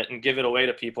bottle it and give it away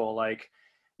to people. Like,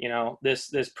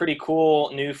 this pretty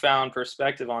cool newfound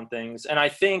perspective on things. And I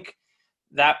think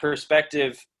that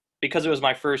perspective, because it was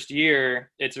my first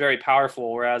year, it's very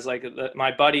powerful. Whereas like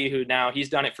my buddy who now he's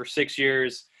done it for 6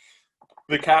 years,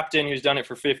 the captain who's done it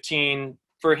for 15,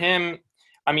 for him,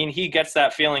 I mean, he gets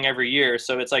that feeling every year.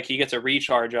 So it's like he gets a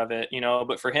recharge of it.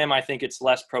 But for him, I think it's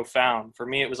less profound. For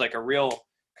me, it was like a real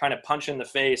kind of punch in the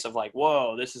face of like,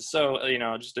 whoa, this is so,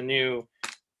 just a new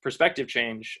perspective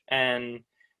change. And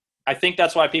I think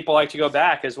that's why people like to go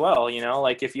back as well.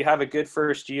 Like if you have a good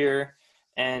first year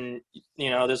and,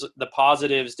 there's the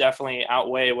positives definitely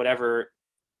outweigh whatever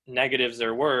negatives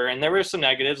there were. And there were some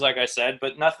negatives, like I said,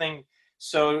 but nothing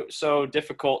so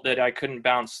difficult that I couldn't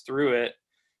bounce through it.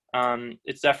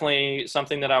 It's definitely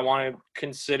something that I want to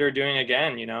consider doing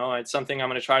again. It's something I'm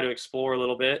going to try to explore a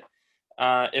little bit.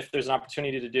 If there's an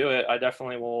opportunity to do it, I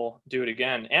definitely will do it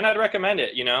again. And I'd recommend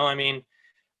it. I mean,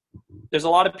 there's a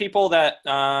lot of people that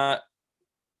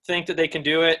think that they can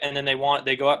do it, and then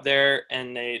they go up there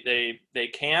and they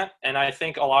can't. And I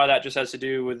think a lot of that just has to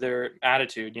do with their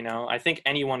attitude. I think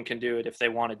anyone can do it if they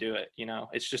want to do it.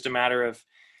 It's just a matter of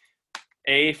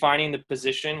finding the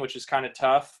position, which is kind of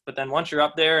tough. But then once you're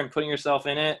up there and putting yourself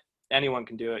in it, anyone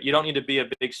can do it. You don't need to be a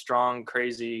big, strong,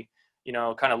 crazy,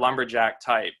 kind of lumberjack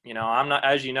type. I'm not,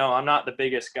 as I'm not the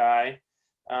biggest guy.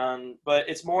 But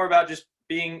it's more about just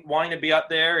wanting to be up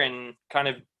there and kind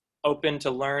of open to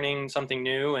learning something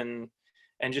new and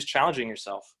just challenging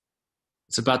yourself.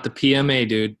 It's about the PMA,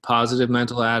 dude. Positive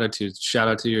mental attitude. Shout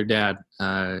out to your dad,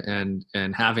 and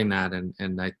having that,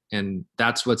 and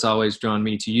that's what's always drawn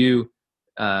me to you,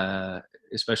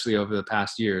 especially over the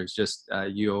past year. Is just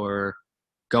you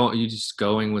just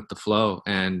going with the flow,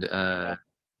 and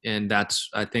that's,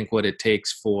 I think, what it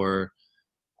takes for,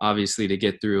 obviously, to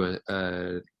get through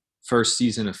a first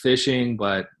season of fishing,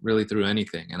 but really through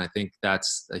anything. And I think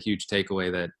that's a huge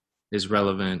takeaway that is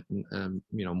relevant,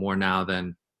 more now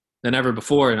than ever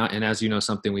before. And as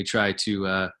something we try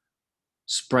to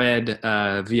spread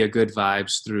via good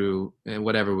vibes through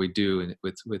whatever we do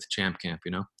with Champ Camp.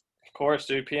 Of course,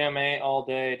 dude. PMA all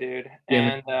day, dude.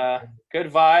 Yeah. And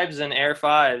good vibes and air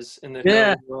fives in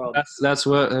the world. That's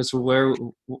where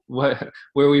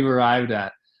we've arrived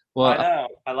at. Well, I know.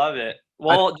 I love it.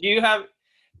 Well,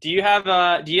 do you have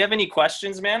any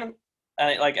questions, man?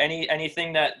 Like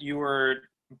anything that you were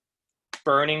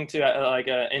burning to like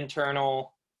an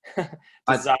internal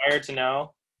desire to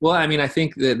know? Well, I mean, I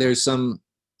think that there's some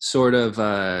sort of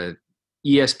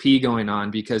ESP going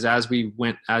on, because as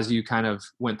you kind of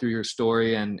went through your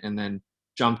story and then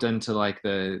jumped into like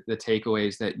the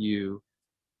takeaways that you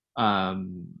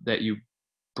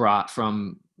brought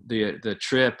from the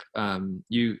trip,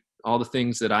 all the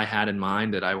things that I had in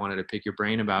mind that I wanted to pick your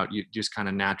brain about, you just kind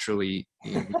of naturally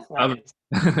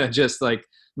just like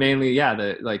mainly,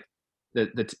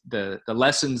 the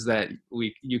lessons that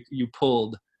you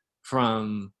pulled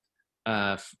from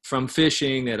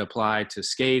fishing that applied to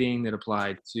skating, that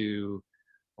applied to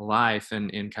life,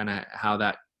 and kind of how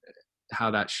that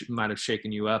might have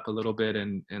shaken you up a little bit,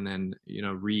 and then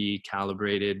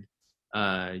recalibrated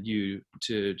you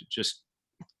to just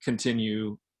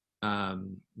continue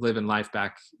living life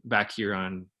back here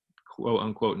on quote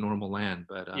unquote normal land.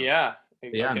 But okay.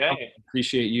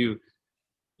 Appreciate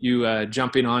you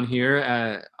jumping on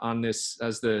here on this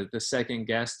as the second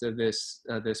guest of this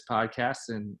podcast,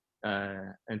 and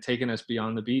taking us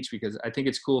beyond the beach, because I think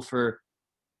it's cool for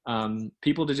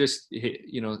people to just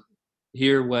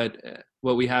hear what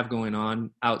we have going on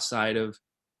outside of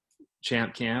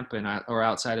Champ Camp or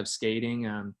outside of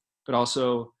skating, but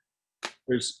also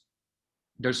there's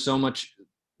so much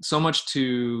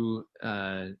to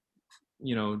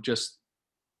just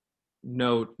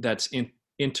note that's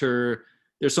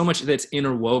there's so much that's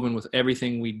interwoven with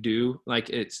everything we do. Like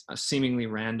it's seemingly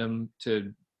random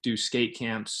to do skate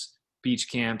camps,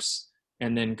 beach camps,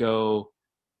 and then go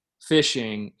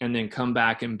fishing and then come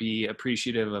back and be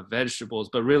appreciative of vegetables,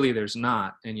 but really there's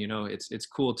not. And, you know, it's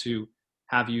cool to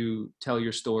have you tell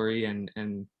your story and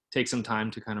take some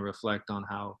time to kind of reflect on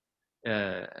how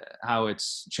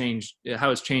it's changed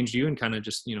you and kind of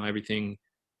just, you know, everything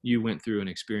you went through and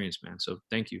experienced, man. So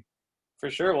thank you.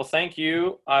 For sure. Well, thank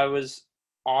you. I was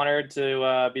honored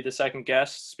to be the second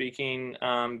guest speaking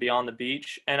Beyond the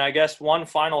Beach. And I guess one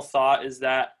final thought is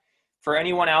that for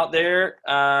anyone out there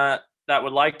that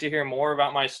would like to hear more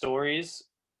about my stories,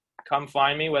 come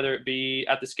find me, whether it be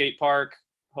at the skate park,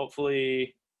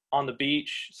 hopefully on the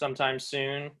beach sometime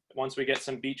soon, once we get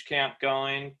some beach camp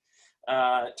going.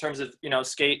 In terms of, you know,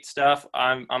 skate stuff,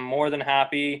 I'm more than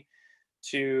happy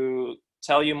to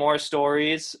tell you more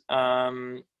stories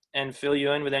and fill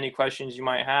you in with any questions you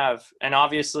might have. And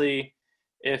obviously,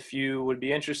 if you would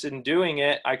be interested in doing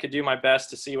it, I could do my best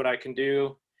to see what I can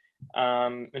do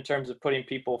in terms of putting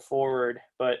people forward.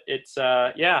 But it's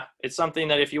something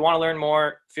that if you want to learn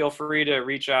more, feel free to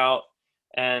reach out,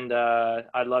 and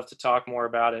I'd love to talk more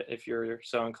about it if you're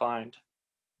so inclined.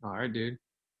 All right, dude.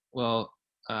 Well,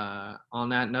 on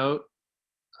that note,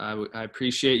 I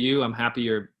appreciate you. I'm happy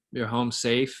you're home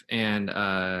safe, and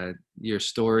your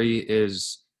story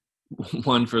is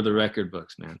one for the record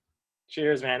books, man.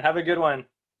 Cheers, man. Have a good one.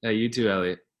 Hey, you too,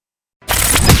 Elliot.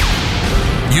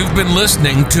 You've been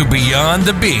listening to Beyond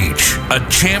the Beach, a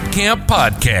Champ Camp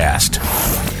podcast.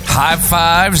 High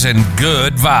fives and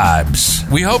good vibes.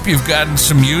 We hope you've gotten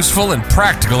some useful and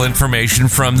practical information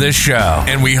from this show,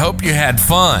 and we hope you had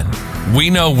fun. We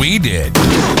know we did.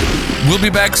 We'll be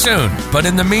back soon, but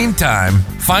in the meantime,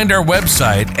 find our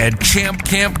website at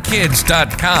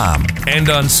champcampkids.com and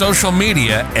on social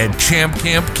media at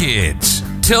champcampkids.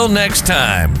 Till next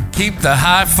time, keep the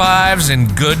high fives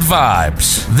and good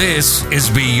vibes. This is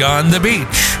Beyond the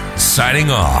Beach,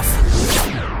 signing off.